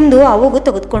ಕೊಟ್ಟಿದ್ದು ತಿಂದು ಅವಗೂ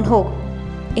ತೆಗೆದುಕೊಂಡು ಹೋಗು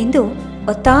ಎಂದು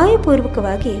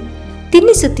ಒತ್ತಾಯಪೂರ್ವಕವಾಗಿ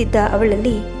ತಿನ್ನಿಸುತ್ತಿದ್ದ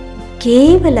ಅವಳಲ್ಲಿ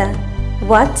ಕೇವಲ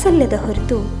ವಾತ್ಸಲ್ಯದ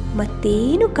ಹೊರತು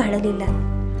ಮತ್ತೇನೂ ಕಾಣಲಿಲ್ಲ.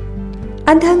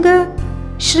 ಅಂದಂಗ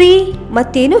ಶ್ರೀ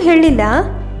ಮತ್ತೇನೂ ಹೇಳಿಲ್ಲ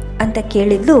ಅಂತ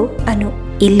ಕೇಳಿದ್ಲು ಅನು.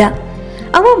 ಇಲ್ಲ,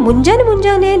 ಅವ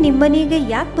ಮುಂಜಾನೆ ನಿಮ್ಮನೆಗೆ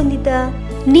ಯಾಕೆ ಬಂದಿದ್ದ?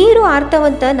 ನೀರು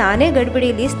ಆರ್ತಾವಂತ ನಾನೇ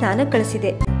ಗಡ್ಬಿಡಿಲಿ ಸ್ನಾನ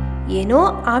ಕಳಿಸಿದೆ. ಏನೋ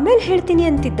ಆಮೇಲೆ ಹೇಳ್ತೀನಿ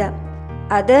ಅಂತಿದ್ದ,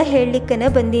 ಅದ ಹೇಳಲಿಕ್ಕನ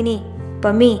ಬಂದೀನಿ.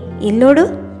 ಪಮ್ಮಿ, ಇಲ್ನೋಡು.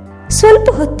 ಸ್ವಲ್ಪ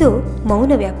ಹೊತ್ತು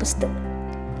ಮೌನ ವ್ಯಾಪಿಸ್ತು.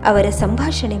 ಅವರ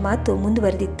ಸಂಭಾಷಣೆ ಮಾತು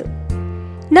ಮುಂದುವರೆದಿತ್ತು.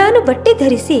 ನಾನು ಬಟ್ಟೆ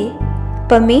ಧರಿಸಿ,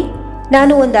 ಪಮ್ಮಿ,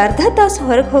 ನಾನು ಒಂದು ಅರ್ಧ ತಾಸು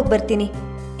ಹೊರಗೆ ಹೋಗಿ ಬರ್ತೀನಿ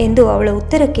ಎಂದು ಅವಳ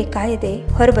ಉತ್ತರಕ್ಕೆ ಕಾಯದೆ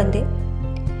ಹೊರಬಂದೆ.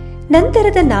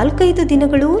 ನಂತರದ 4-5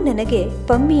 ದಿನಗಳೂ ನನಗೆ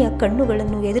ಪಮ್ಮಿಯ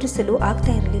ಕಣ್ಣುಗಳನ್ನು ಎದುರಿಸಲು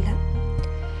ಆಗ್ತಾ ಇರಲಿಲ್ಲ.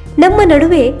 ನಮ್ಮ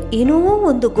ನಡುವೆ ಏನೋ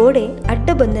ಒಂದು ಗೋಡೆ ಅಡ್ಡ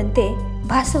ಬಂದಂತೆ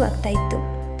ಭಾಸವಾಗ್ತಾ ಇತ್ತು.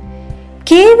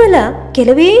 ಕೇವಲ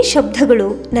ಕೆಲವೇ ಶಬ್ದಗಳು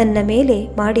ನನ್ನ ಮೇಲೆ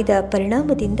ಮಾಡಿದ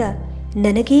ಪರಿಣಾಮದಿಂದ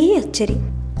ನನಗೇ ಅಚ್ಚರಿ.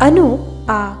 ಅನು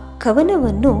ಆ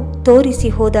ಕವನವನ್ನು ತೋರಿಸಿ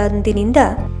ಹೋದಂದಿನಿಂದ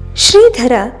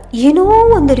ಶ್ರೀಧರ ಏನೋ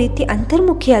ಒಂದು ರೀತಿ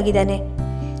ಅಂತರ್ಮುಖಿಯಾಗಿದ್ದಾನೆ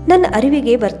ನನ್ನ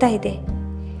ಅರಿವಿಗೆ ಬರ್ತಾ ಇದೆ.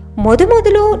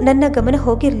 ಮೊದಲು ನನ್ನ ಗಮನ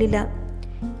ಹೋಗಿರಲಿಲ್ಲ.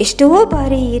 ಎಷ್ಟೋ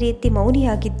ಬಾರಿ ಈ ರೀತಿ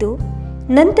ಮೌನಿಯಾಗಿದ್ದು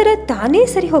ನಂತರ ತಾನೇ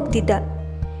ಸರಿ ಹೋಗ್ತಿದ್ದ.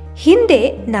 ಹಿಂದೆ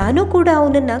ನಾನು ಕೂಡ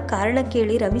ಅವನನ್ನ ಕಾರಣ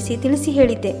ಕೇಳಿ ರಮಿಸಿ ತಿಳಿಸಿ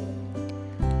ಹೇಳಿದ್ದೆ.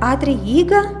 ಆದರೆ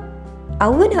ಈಗ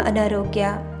ಅವನ ಅನಾರೋಗ್ಯ,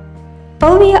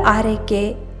 ಪವ್ಯ ಆರೈಕೆ,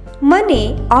 ಮನೆ,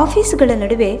 ಆಫೀಸ್ಗಳ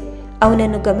ನಡುವೆ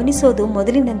ಅವನನ್ನು ಗಮನಿಸೋದು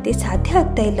ಮೊದಲಿನಂತೆ ಸಾಧ್ಯ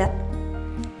ಆಗ್ತಾ ಇಲ್ಲ.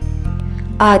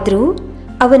 ಆದರೂ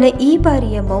ಅವನ ಈ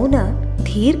ಬಾರಿಯ ಮೌನ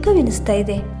ದೀರ್ಘವೆನಿಸ್ತಾ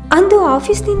ಇದೆ. ಅಂದು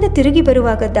ಆಫೀಸ್ನಿಂದ ತಿರುಗಿ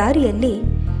ಬರುವಾಗ ದಾರಿಯಲ್ಲಿ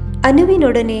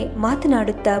ಅನುವಿನೊಡನೆ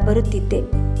ಮಾತನಾಡುತ್ತಾ ಬರುತ್ತಿದ್ದೆ.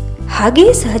 ಹಾಗೇ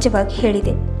ಸಹಜವಾಗಿ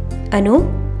ಹೇಳಿದೆ, ಅನು,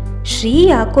 ಶ್ರೀ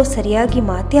ಯಾಕೋ ಸರಿಯಾಗಿ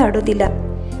ಮಾತೇ ಆಡೋದಿಲ್ಲ.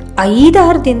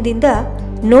 5-6 ದಿನದಿಂದ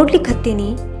ನೋಡ್ಲಿಕ್ಕೆ ಹತ್ತೀನಿ,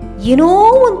 ಏನೋ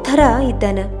ಒಂಥರ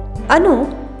ಇದ್ದಾನ. ಅನು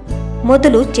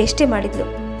ಮೊದಲು ಚೇಷ್ಟೆ ಮಾಡಿದ್ಲು.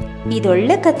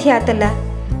 ಇದೊಳ್ಳೆ ಕಥೆ ಆತಲ್ಲ,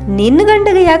 ನಿನ್ನ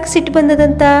ಗಂಡಗೆ ಯಾಕೆ ಸಿಟ್ಟು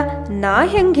ಬಂದದಂತ ನಾ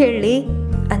ಹೆಂಗೆ ಹೇಳಿ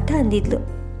ಅಂತ ಅಂದಿದ್ಲು.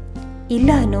 ಇಲ್ಲ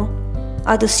ಅನು,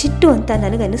 ಅದು ಸಿಟ್ಟು ಅಂತ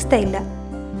ನನಗನ್ನಿಸ್ತಾ ಇಲ್ಲ.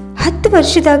 10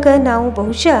 ವರ್ಷದಾಗ ನಾವು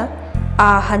ಬಹುಶಃ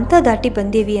ಆ ಹಂತ ದಾಟಿ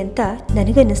ಬಂದೇವಿ ಅಂತ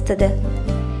ನನಗನ್ನಿಸ್ತದ.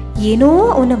 ಏನೋ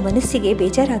ಅವನ ಮನಸ್ಸಿಗೆ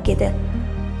ಬೇಜಾರಾಗ್ಯದ.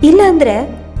 ಇಲ್ಲಾಂದ್ರೆ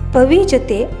ಪವಿ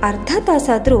ಜೊತೆ ಅರ್ಧ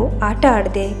ತಾಸಾದರೂ ಆಟ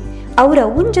ಆಡದೆ, ಅವ್ರ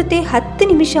ಅವನ ಜೊತೆ 10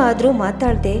 ನಿಮಿಷ ಆದರೂ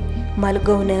ಮಾತಾಡದೆ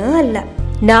ಮಲಗೋನ ಅಲ್ಲ.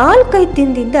 4-5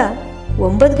 ದಿನದಿಂದ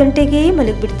 9 ಗಂಟೆಗೇ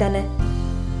ಮಲಗಿಬಿಡ್ತಾನೆ.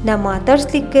 ನಾ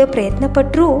ಮಾತಾಡ್ಸ್ಲಿಕ್ಕೆ ಪ್ರಯತ್ನ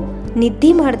ಪಟ್ಟರೂ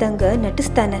ನಿದ್ದೆ ಮಾಡ್ದಂಗ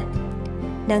ನಟಿಸ್ತಾನ.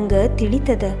 ನಂಗೆ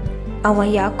ತಿಳಿತದ ಅವ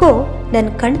ಯಾಕೋ ನನ್ನ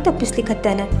ಕಣ್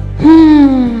ತಪ್ಪಿಸ್ಲಿಕ್ಕತ್ತಾನ.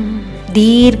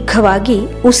 ದೀರ್ಘವಾಗಿ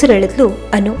ಉಸಿರೆಳೆದ್ಲು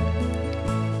ಅನು.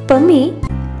 ಪಮ್ಮಿ,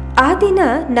 ಆ ದಿನ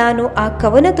ನಾನು ಆ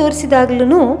ಕವನ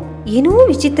ತೋರಿಸಿದಾಗ್ಲೂ ಏನೋ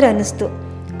ವಿಚಿತ್ರ ಅನ್ನಿಸ್ತು.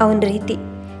 ಅವನ ರೀತಿ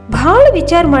ಭಾಳ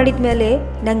ವಿಚಾರ ಮಾಡಿದ್ಮೇಲೆ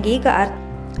ನಂಗೀಗ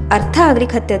ಅರ್ಥ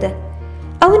ಆಗ್ಲಿಕ್ಕೆ ಹತ್ತದ.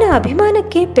 ಅವನ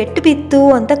ಅಭಿಮಾನಕ್ಕೆ ಪೆಟ್ಟು ಬಿತ್ತು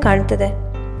ಅಂತ ಕಾಣ್ತದೆ.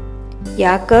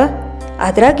 ಯಾಕ,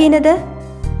 ಅದ್ರಾಗೇನದ?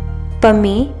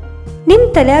 ಪಮ್ಮಿ, ನಿನ್ನ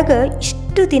ತಲ್ಯಾಗ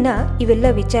ಇಷ್ಟು ದಿನ ಇವೆಲ್ಲ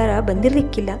ವಿಚಾರ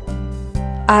ಬಂದಿರ್ಲಿಕ್ಕಿಲ್ಲ.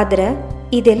 ಆದ್ರೆ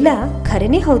ಇದೆಲ್ಲ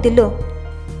ಖರೇನೇ ಹೌದಿಲ್ಲೋ?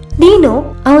 ನೀನು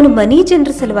ಅವನ ಮನಿ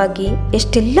ಜನರ ಸಲುವಾಗಿ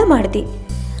ಎಷ್ಟೆಲ್ಲ ಮಾಡ್ದಿ.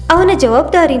 ಅವನ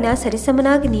ಜವಾಬ್ದಾರಿನ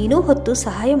ಸರಿಸಮನಾಗಿ ನೀನೂ ಹೊತ್ತು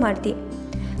ಸಹಾಯ ಮಾಡ್ದಿ.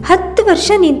 10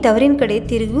 ವರ್ಷ ನೀನು ತವರಿನ ಕಡೆ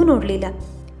ತಿರುಗಿಯೂ ನೋಡಲಿಲ್ಲ.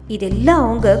 ಇದೆಲ್ಲ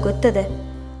ಅವಂಗ ಗೊತ್ತದ.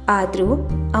 ಆದರೂ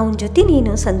ಅವನ ಜೊತೆ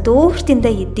ನೀನು ಸಂತೋಷದಿಂದ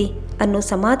ಇದ್ದಿ ಅನ್ನೋ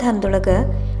ಸಮಾಧಾನದೊಳಗೆ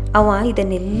ಅವ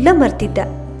ಇದನ್ನೆಲ್ಲ ಮರ್ತಿದ್ದ.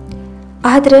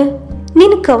 ಆದ್ರೆ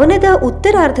ನಿನ್ನ ಕವನದ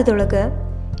ಉತ್ತರಾರ್ಧದೊಳಗೆ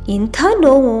ಇಂಥ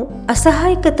ನೋವು,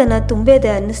 ಅಸಹಾಯಕತನ ತುಂಬೇದ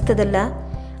ಅನ್ನಿಸ್ತದಲ್ಲ,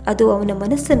 ಅದು ಅವನ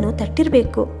ಮನಸ್ಸನ್ನು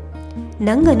ತಟ್ಟಿರಬೇಕು.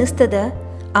 ನಂಗೆ ಅನ್ನಿಸ್ತದ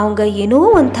ಅವಂಗ ಏನೋ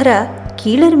ಒಂಥರ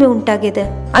ಕೀಳರಿಮೆ ಉಂಟಾಗ್ಯದ.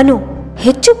 ಅನು,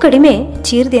 ಹೆಚ್ಚು ಕಡಿಮೆ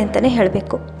ಚೀರ್ದೆ ಅಂತಲೇ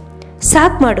ಹೇಳಬೇಕು.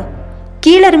 ಸಾಕು ಮಾಡು.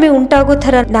 ಕೀಳರಿಮೆ ಉಂಟಾಗೋ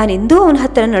ಥರ ನಾನೆಂದೂ ಅವನ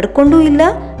ಹತ್ರ ನಡ್ಕೊಂಡೂ ಇಲ್ಲ,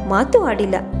 ಮಾತು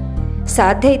ಆಡಿಲ್ಲ.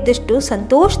 ಸಾಧ್ಯ ಇದ್ದಷ್ಟು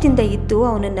ಸಂತೋಷದಿಂದ ಇದ್ದು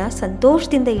ಅವನನ್ನು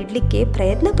ಸಂತೋಷದಿಂದ ಇಡಲಿಕ್ಕೆ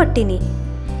ಪ್ರಯತ್ನ ಪಟ್ಟೀನಿ.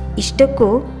 ಇಷ್ಟಕ್ಕೂ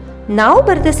ನಾವು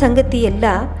ಬರೆದ ಸಂಗತಿ ಎಲ್ಲ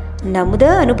ನಮ್ಮದ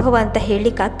ಅನುಭವ ಅಂತ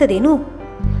ಹೇಳಲಿಕ್ಕಾಗ್ತದೇನು?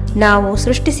 ನಾವು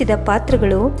ಸೃಷ್ಟಿಸಿದ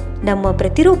ಪಾತ್ರಗಳು ನಮ್ಮ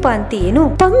ಪ್ರತಿರೂಪ ಅಂತ ಏನು?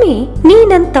 ಪಮ್ಮಿ, ನೀ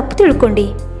ನನ್ನ ತಪ್ಪು ತಿಳ್ಕೊಂಡಿ.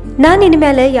 ನಾನು ನಿನ್ನ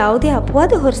ಮೇಲೆ ಯಾವುದೇ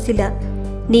ಅಪವಾದ ಹೊರಿಸಿಲ್ಲ.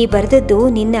 ನೀ ಬರೆದದ್ದು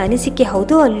ನಿನ್ನ ಅನಿಸಿಕೆ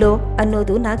ಹೌದೋ ಅಲ್ಲೋ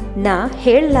ಅನ್ನೋದು ನಾ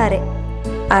ಹೇಳಲಾರೆ.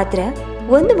 ಆದ್ರೆ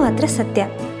ಒಂದು ಮಾತ್ರ ಸತ್ಯ,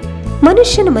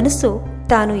 ಮನುಷ್ಯನ ಮನಸ್ಸು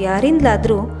ತಾನು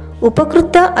ಯಾರಿಂದಲಾದರೂ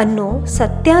ಉಪಕೃತ ಅನ್ನೋ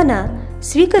ಸತ್ಯನ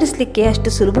ಸ್ವೀಕರಿಸಲಿಕ್ಕೆ ಅಷ್ಟು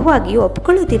ಸುಲಭವಾಗಿ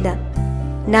ಒಪ್ಕೊಳ್ಳೋದಿಲ್ಲ.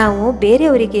 ನಾವು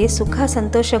ಬೇರೆಯವರಿಗೆ ಸುಖ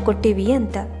ಸಂತೋಷ ಕೊಟ್ಟಿವಿ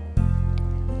ಅಂತ.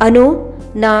 ಅನು,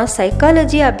 ನಾ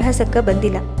ಸೈಕಾಲಜಿ ಅಭ್ಯಾಸಕ್ಕೆ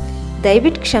ಬಂದಿಲ್ಲ,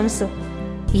 ದಯವಿಟ್ಟು ಕ್ಷಮಿಸು.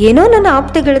 ಏನೋ ನನ್ನ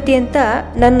ಆಪ್ತ ಗೆಳತಿ ಅಂತ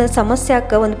ನನ್ನ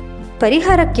ಸಮಸ್ಯಾಕ ಒಂದು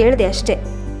ಪರಿಹಾರ ಕೇಳಿದೆ ಅಷ್ಟೆ.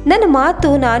 ನನ್ನ ಮಾತು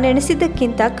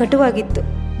ನಾನೆಣಿಸಿದ್ದಕ್ಕಿಂತ ಕಟುವಾಗಿತ್ತು.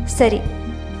 ಸರಿ,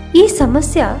 ಈ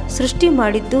ಸಮಸ್ಯೆ ಸೃಷ್ಟಿ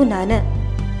ಮಾಡಿದ್ದು ನಾನು,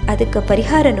 ಅದಕ್ಕೆ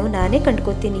ಪರಿಹಾರನೂ ನಾನೇ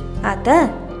ಕಂಡ್ಕೋತೀನಿ, ಆತಾ?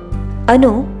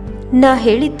 ಅನು, ನಾ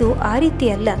ಹೇಳಿದ್ದು ಆ ರೀತಿ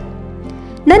ಅಲ್ಲ.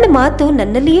 ನನ್ನ ಮಾತು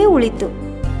ನನ್ನಲ್ಲಿಯೇ ಉಳಿತು.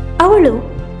 ಅವಳು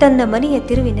ತನ್ನ ಮನೆಯ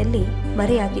ತಿರುವಿನಲ್ಲಿ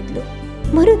ಮರೆಯಾಗಿದ್ಲು.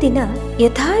 ಮರುದಿನ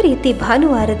ಯಥಾ ರೀತಿ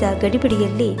ಭಾನುವಾರದ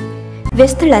ಗಡಿಬಿಡಿಯಲ್ಲಿ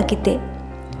ವ್ಯಸ್ತಳಾಗಿದ್ದೆ.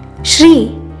 ಶ್ರೀ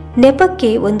ನೆಪಕ್ಕೆ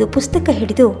ಒಂದು ಪುಸ್ತಕ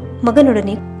ಹಿಡಿದು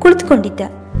ಮಗನೊಡನೆ ಕುಳಿತುಕೊಂಡಿದ್ದ.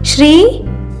 ಶ್ರೀ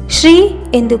ಶ್ರೀ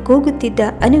ಎಂದು ಕೂಗುತ್ತಿದ್ದ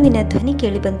ಅನುವಿನ ಧ್ವನಿ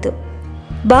ಕೇಳಿಬಂತು.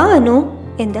 ಬಾ ಅನು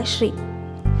ಎಂದ ಶ್ರೀ.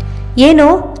 ಏನೋ,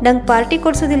 ನಂಗೆ ಪಾರ್ಟಿ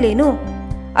ಕೊಡ್ಸೋದಿಲ್ಲೇನು?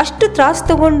 ಅಷ್ಟು ತ್ರಾಸ್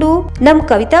ತಗೊಂಡು ನಮ್ಮ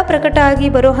ಕವಿತಾ ಪ್ರಕಟ ಆಗಿ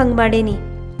ಬರೋ ಹಂಗೆ ಮಾಡೇನಿ.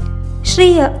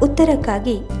 ಶ್ರೀಯ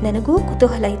ಉತ್ತರಕ್ಕಾಗಿ ನನಗೂ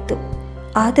ಕುತೂಹಲ ಇತ್ತು.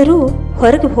 ಆದರೂ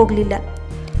ಹೊರಗೆ ಹೋಗಲಿಲ್ಲ.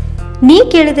 ನೀ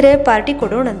ಕೇಳಿದ್ರೆ ಪಾರ್ಟಿ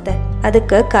ಕೊಡೋಣಂತ,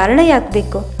 ಅದಕ್ಕೆ ಕಾರಣ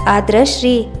ಯಾಕಬೇಕು? ಆದ್ರೆ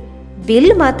ಶ್ರೀ,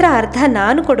 ಬಿಲ್ ಮಾತ್ರ ಅರ್ಧ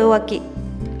ನಾನು ಕೊಡೋವಾಕಿ,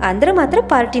 ಅಂದ್ರೆ ಮಾತ್ರ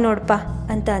ಪಾರ್ಟಿ ನೋಡಪ್ಪ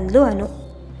ಅಂತ ಅಂದ್ಲು ಅನು.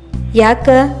 ಯಾಕ,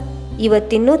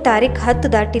 ಇವತ್ತಿನ್ನೂ ತಾರೀಖು 10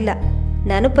 ದಾಟಿಲ್ಲ.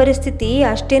 ನನ್ನ ಪರಿಸ್ಥಿತಿ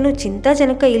ಅಷ್ಟೇನು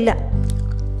ಚಿಂತಾಜನಕ ಇಲ್ಲ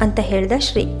ಅಂತ ಹೇಳ್ದ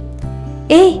ಶ್ರೀ.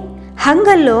 ಏಯ್,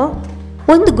 ಹಂಗಲ್ಲೋ,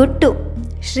 ಒಂದು ಗುಟ್ಟು.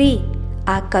 ಶ್ರೀ,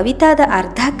 ಆ ಕವಿತಾದ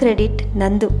ಅರ್ಧ ಕ್ರೆಡಿಟ್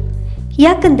ನಂದು.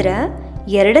 ಯಾಕಂದ್ರೆ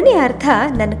 2ನೇ ಅರ್ಧ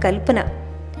ನನ್ನ ಕಲ್ಪನಾ,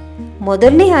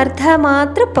 1ನೇ ಅರ್ಧ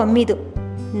ಮಾತ್ರ ಪಮ್ಮಿದು.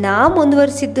 ನಾ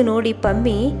ಮುಂದುವರಿಸಿದ್ದು ನೋಡಿ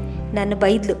ಪಮ್ಮಿ ನನ್ನ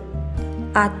ಬೈದ್ಲು.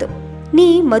 ಆತು, ನೀ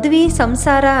ಮದುವೆ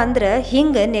ಸಂಸಾರ ಅಂದ್ರೆ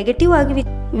ಹಿಂಗೆ ನೆಗೆಟಿವ್ ಆಗಿ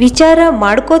ವಿಚಾರ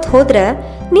ಮಾಡ್ಕೋತ ಹೋದ್ರೆ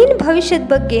ನಿನ್ನ ಭವಿಷ್ಯದ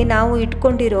ಬಗ್ಗೆ ನಾವು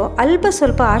ಇಟ್ಕೊಂಡಿರೋ ಅಲ್ಪ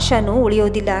ಸ್ವಲ್ಪ ಆಶಾನೂ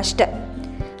ಉಳಿಯೋದಿಲ್ಲ ಅಷ್ಟ.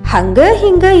 ಹಂಗ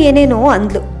ಹಿಂಗ ಏನೇನೋ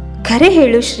ಅಂದ್ಲು. ಖರೆ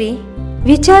ಹೇಳು ಶ್ರೀ,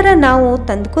 ವಿಚಾರ ನಾವು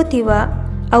ತಂದ್ಕೋತೀವ,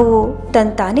 ಅವು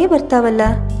ತಾನೇ ಬರ್ತಾವಲ್ಲ.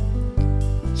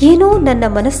 ಏನೋ ನನ್ನ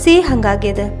ಮನಸ್ಸೇ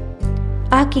ಹಂಗಾಗ್ಯದ.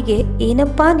 ಆಕಿಗೆ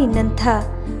ಏನಪ್ಪಾ ನಿನ್ನಂಥ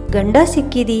ಗಂಡ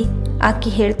ಸಿಕ್ಕಿದಿ, ಆಕಿ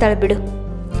ಹೇಳ್ತಾಳೆ ಬಿಡು.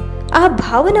 ಆ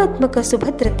ಭಾವನಾತ್ಮಕ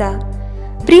ಸುಭದ್ರತಾ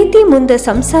ಪ್ರೀತಿ ಮುಂದೆ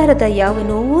ಸಂಸಾರದ ಯಾವ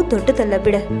ನೋವೂ ದೊಡ್ಡದಲ್ಲ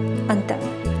ಬಿಡ ಅಂತ.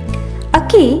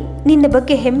 ಅಕ್ಕಿ ನಿನ್ನ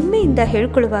ಬಗ್ಗೆ ಹೆಮ್ಮೆಯಿಂದ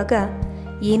ಹೇಳ್ಕೊಳ್ಳುವಾಗ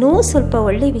ಏನೋ ಸ್ವಲ್ಪ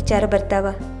ಒಳ್ಳೆ ವಿಚಾರ ಬರ್ತಾವ.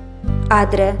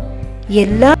 ಆದ್ರೆ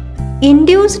ಎಲ್ಲ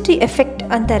ಇಂಡ್ಯೂಸ್ಡ್ ಎಫೆಕ್ಟ್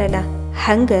ಅಂತಾರಲ್ಲ,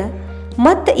 ಹಂಗ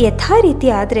ಮತ್ತೆ ಯಥಾ ರೀತಿ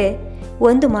ಆದರೆ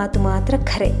ಒಂದು ಮಾತು ಮಾತ್ರ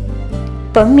ಖರೆ.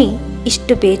 ಪಮ್ಮಿ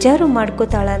ಇಷ್ಟು ಬೇಜಾರು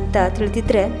ಮಾಡ್ಕೋತಾಳ ಅಂತ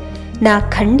ತಿಳಿದಿದ್ರೆ ನಾ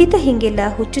ಖಂಡಿತ ಹಿಂಗೆಲ್ಲ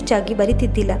ಹುಚ್ಚುಚ್ಚಾಗಿ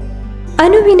ಬರಿತಿದ್ದಿಲ್ಲ.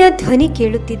 ಅನುವಿನ ಧ್ವನಿ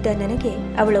ಕೇಳುತ್ತಿದ್ದ ನನಗೆ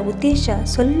ಅವಳ ಉದ್ದೇಶ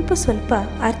ಸ್ವಲ್ಪ ಸ್ವಲ್ಪ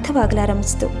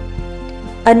ಅರ್ಥವಾಗಲಾರಂಭಿಸ್ತು.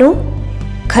 ಅನು,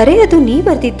 ಖರೆ ಅದು ನೀ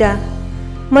ಬರ್ದಿದ್ದ?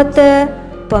 ಮತ್ತ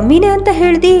ಪಮ್ಮಿನ ಅಂತ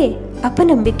ಹೇಳ್ದಿ?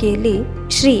 ಅಪನಂಬಿಕೆಯಲ್ಲಿ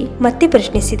ಶ್ರೀ ಮತ್ತೆ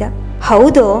ಪ್ರಶ್ನಿಸಿದ.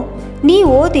 ಹೌದೋ, ನೀ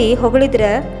ಓದಿ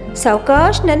ಹೊಗಳಿದ್ರೆ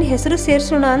ಸಾವಕಾಶ್ ನನ್ನ ಹೆಸರು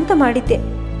ಸೇರ್ಸೋಣ ಅಂತ ಮಾಡಿದ್ದೆ.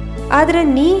 ಆದ್ರೆ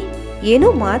ನೀ ಏನೂ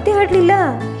ಮಾತೇ ಆಡಲಿಲ್ಲ,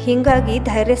 ಹೀಗಾಗಿ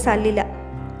ಧೈರ್ಯ ಸಾಲಿಲ್ಲ.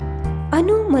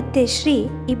 ಅನು ಮತ್ತೆ ಶ್ರೀ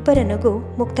ಇಬ್ಬರ ನಗು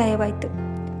ಮುಕ್ತಾಯವಾಯಿತು.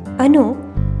 ಅನು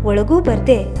ಒಳಗೂ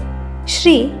ಬರ್ದೆ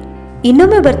ಶ್ರೀ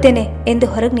ಇನ್ನೊಮ್ಮೆ ಬರ್ತೇನೆ ಎಂದು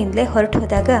ಹೊರಗಿನಿಂದಲೇ ಹೊರಟು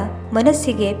ಹೋದಾಗ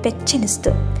ಮನಸ್ಸಿಗೆ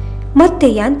ಪೆಚ್ಚೆನಿಸ್ತು. ಮತ್ತೆ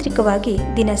ಯಾಂತ್ರಿಕವಾಗಿ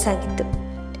ದಿನ ಸಾಗಿತ್ತು.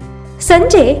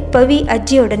 ಸಂಜೆ ಪವಿ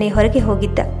ಅಜ್ಜಿಯೊಡನೆ ಹೊರಗೆ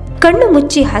ಹೋಗಿದ್ದ. ಕಣ್ಣು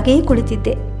ಮುಚ್ಚಿ ಹಾಗೆಯೇ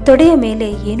ಕುಳಿತಿದ್ದೆ. ತೊಡೆಯ ಮೇಲೆ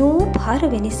ಏನೋ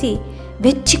ಭಾರವೆನಿಸಿ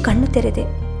ಬೆಚ್ಚಿ ಕಣ್ಣು ತೆರೆದೆ.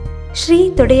 ಶ್ರೀ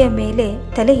ತೊಡೆಯ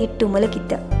ಮೇಲೆ ತಲೆ ಇಟ್ಟು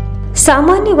ಮಲಗಿದ್ದ.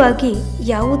 ಸಾಮಾನ್ಯವಾಗಿ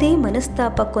ಯಾವುದೇ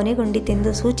ಮನಸ್ತಾಪ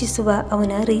ಕೊನೆಗೊಂಡಿತೆಂದು ಸೂಚಿಸುವ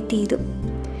ಅವನ ರೀತಿ ಇದು.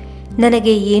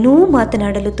 ನನಗೆ ಏನೂ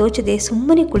ಮಾತನಾಡಲು ತೋಚದೆ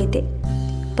ಸುಮ್ಮನೆ ಕುಳಿತೆ.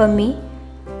 ಪಮ್ಮಿ,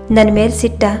 ನನ್ನ ಮೇಲೆ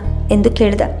ಸಿಟ್ಟ ಎಂದು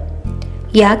ಕೇಳ್ದ.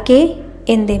 ಯಾಕೆ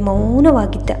ಎಂದೆ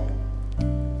ಮೌನವಾಗಿದ್ದ.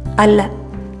 ಅಲ್ಲ,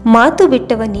 ಮಾತು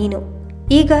ಬಿಟ್ಟವ ನೀನು.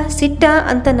 ಈಗ ಸಿಟ್ಟ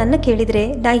ಅಂತ ನನ್ನ ಕೇಳಿದರೆ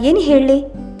ನಾ ಏನು ಹೇಳಲಿ?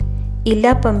 ಇಲ್ಲ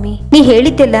ಪಮ್ಮಿ, ನೀ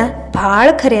ಹೇಳಿದ್ದೆಲ್ಲ ಭಾಳ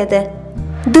ಖರೆ ಅದ.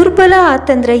 ದುರ್ಬಲ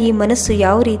ಆತಂದ್ರೆ ಈ ಮನಸ್ಸು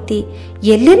ಯಾವ ರೀತಿ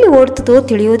ಎಲ್ಲೆಲ್ಲಿ ಓಡ್ತದೋ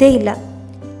ತಿಳಿಯೋದೇ ಇಲ್ಲ.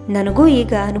 ನನಗೂ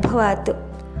ಈಗ ಅನುಭವ ಆಯ್ತು.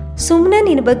 ಸುಮ್ಮನೆ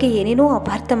ನಿನ್ನ ಬಗ್ಗೆ ಏನೇನೋ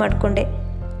ಅಪಾರ್ಥ ಮಾಡಿಕೊಂಡೆ.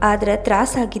 ಆದ್ರೆ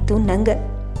ತ್ರಾಸಾಗಿದ್ದು ನಂಗೆ.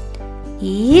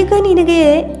 ಈಗ ನಿನಗೆ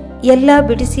ಎಲ್ಲ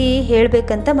ಬಿಡಿಸಿ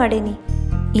ಹೇಳಬೇಕಂತ ಮಾಡೇನಿ.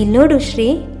 ಇಲ್ನೋಡು ಶ್ರೀ,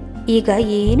 ಈಗ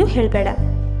ಏನೂ ಹೇಳಬೇಡ,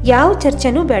 ಯಾವ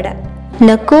ಚರ್ಚೆನೂ ಬೇಡ,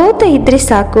 ನಕ್ಕೋತ ಇದ್ರೆ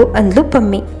ಸಾಕು ಅಂದ್ಲು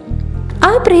ಪಮ್ಮಿ.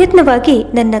 ಆ ಪ್ರಯತ್ನವಾಗಿ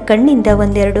ನನ್ನ ಕಣ್ಣಿಂದ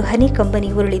ಒಂದೆರಡು ಹನಿ ಕಂಬನಿ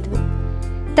ಉರುಳಿದ್ವು.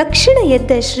 ತಕ್ಷಣ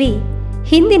ಎದ್ದ ಶ್ರೀ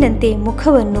ಹಿಂದಿನಂತೆ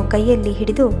ಮುಖವನ್ನು ಕೈಯಲ್ಲಿ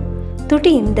ಹಿಡಿದು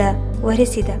ತುಟಿಯಿಂದ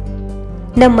ಒರೆಸಿದ.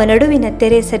 ನಮ್ಮ ನಡುವಿನ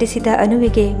ತೆರೆ ಸರಿಸಿದ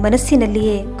ಅನುವಿಗೆ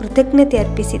ಮನಸ್ಸಿನಲ್ಲಿಯೇ ಕೃತಜ್ಞತೆ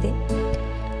ಅರ್ಪಿಸಿದೆ.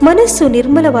 ಮನಸ್ಸು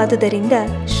ನಿರ್ಮಲವಾದುದರಿಂದ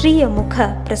ಶ್ರೀಯ ಮುಖ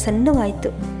ಪ್ರಸನ್ನವಾಯಿತು.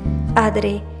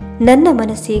 ಆದರೆ ನನ್ನ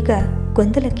ಮನಸ್ಸೀಗ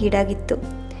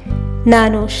ಗೊಂದಲಕ್ಕೀಡಾಗಿತ್ತು.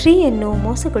 ನಾನು ಶ್ರೀಯನ್ನು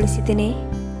ಮೋಸಗೊಳಿಸಿದ್ದೇನೆ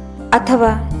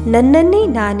ಅಥವಾ ನನ್ನನ್ನೇ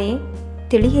ನಾನೇ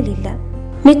ತಿಳಿಯಲಿಲ್ಲ.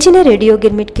 ಮೆಚ್ಚಿನ ರೇಡಿಯೋ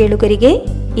ಗಿರ್ಮಿಟ್ ಕೇಳುಗರಿಗೆ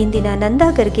ಇಂದಿನ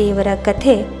ನಂದಾ ಗರ್ಗೆಯವರ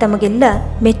ಕಥೆ ತಮಗೆಲ್ಲ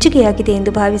ಮೆಚ್ಚುಗೆಯಾಗಿದೆ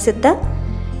ಎಂದು ಭಾವಿಸುತ್ತಾ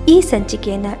ಈ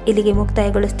ಸಂಚಿಕೆಯನ್ನು ಇಲ್ಲಿಗೆ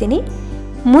ಮುಕ್ತಾಯಗೊಳಿಸ್ತೀನಿ.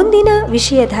 ಮುಂದಿನ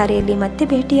ವಿಷಯಧಾರೆಯಲ್ಲಿ ಮತ್ತೆ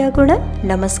ಭೇಟಿಯಾಗೋಣ.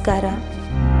 ನಮಸ್ಕಾರ.